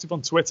pretty active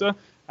on Twitter.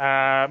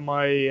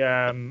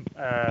 My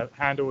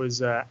handle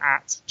is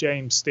at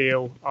James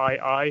Steele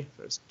II.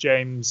 That's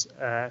James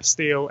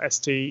Steele,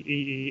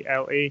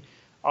 Steele II.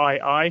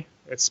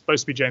 It's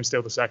supposed to be James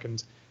Steele II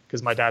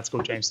because my dad's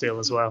called James Steele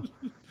as well.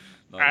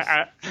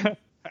 Nice.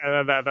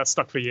 That's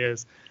stuck for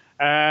years.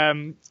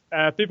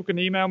 People can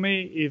email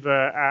me either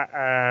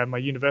at my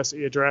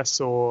university address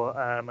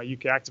or my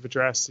UK Active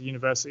address. The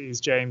university is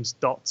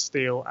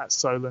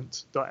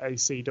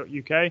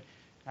james.steele@solent.ac.uk,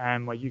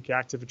 and my UK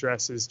Active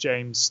address is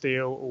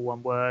jamessteele, all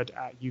one word,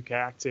 at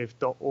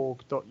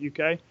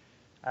ukactive.org.uk.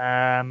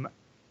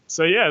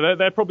 So yeah,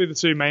 they're probably the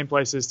 2 main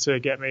places to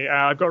get me.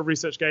 I've got a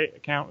ResearchGate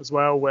account as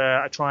well,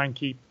 where I try and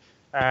keep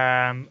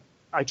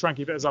I try and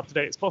keep it as up to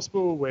date as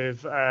possible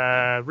with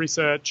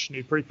research,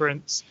 new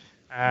preprints.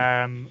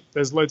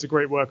 There's loads of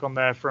great work on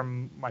there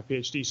from my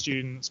PhD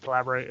students,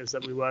 collaborators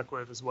that we work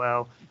with as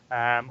well,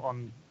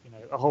 on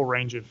a whole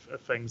range of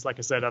things. Like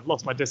I said, I've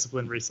lost my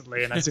discipline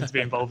recently, and I seem to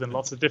be involved in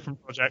lots of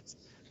different projects.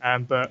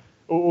 But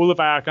all of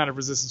our kind of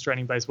resistance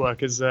training based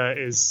work is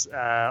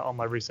on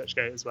my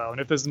ResearchGate as well.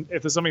 And if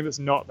there's something that's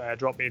not there,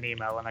 drop me an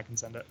email and I can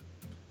send it.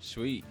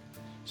 Sweet,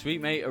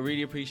 mate. I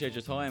really appreciate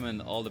your time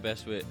and all the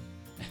best with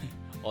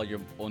all your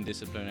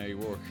undisciplinary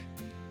work.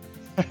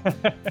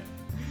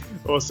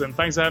 Awesome.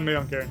 Thanks for having me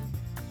on, Kieran.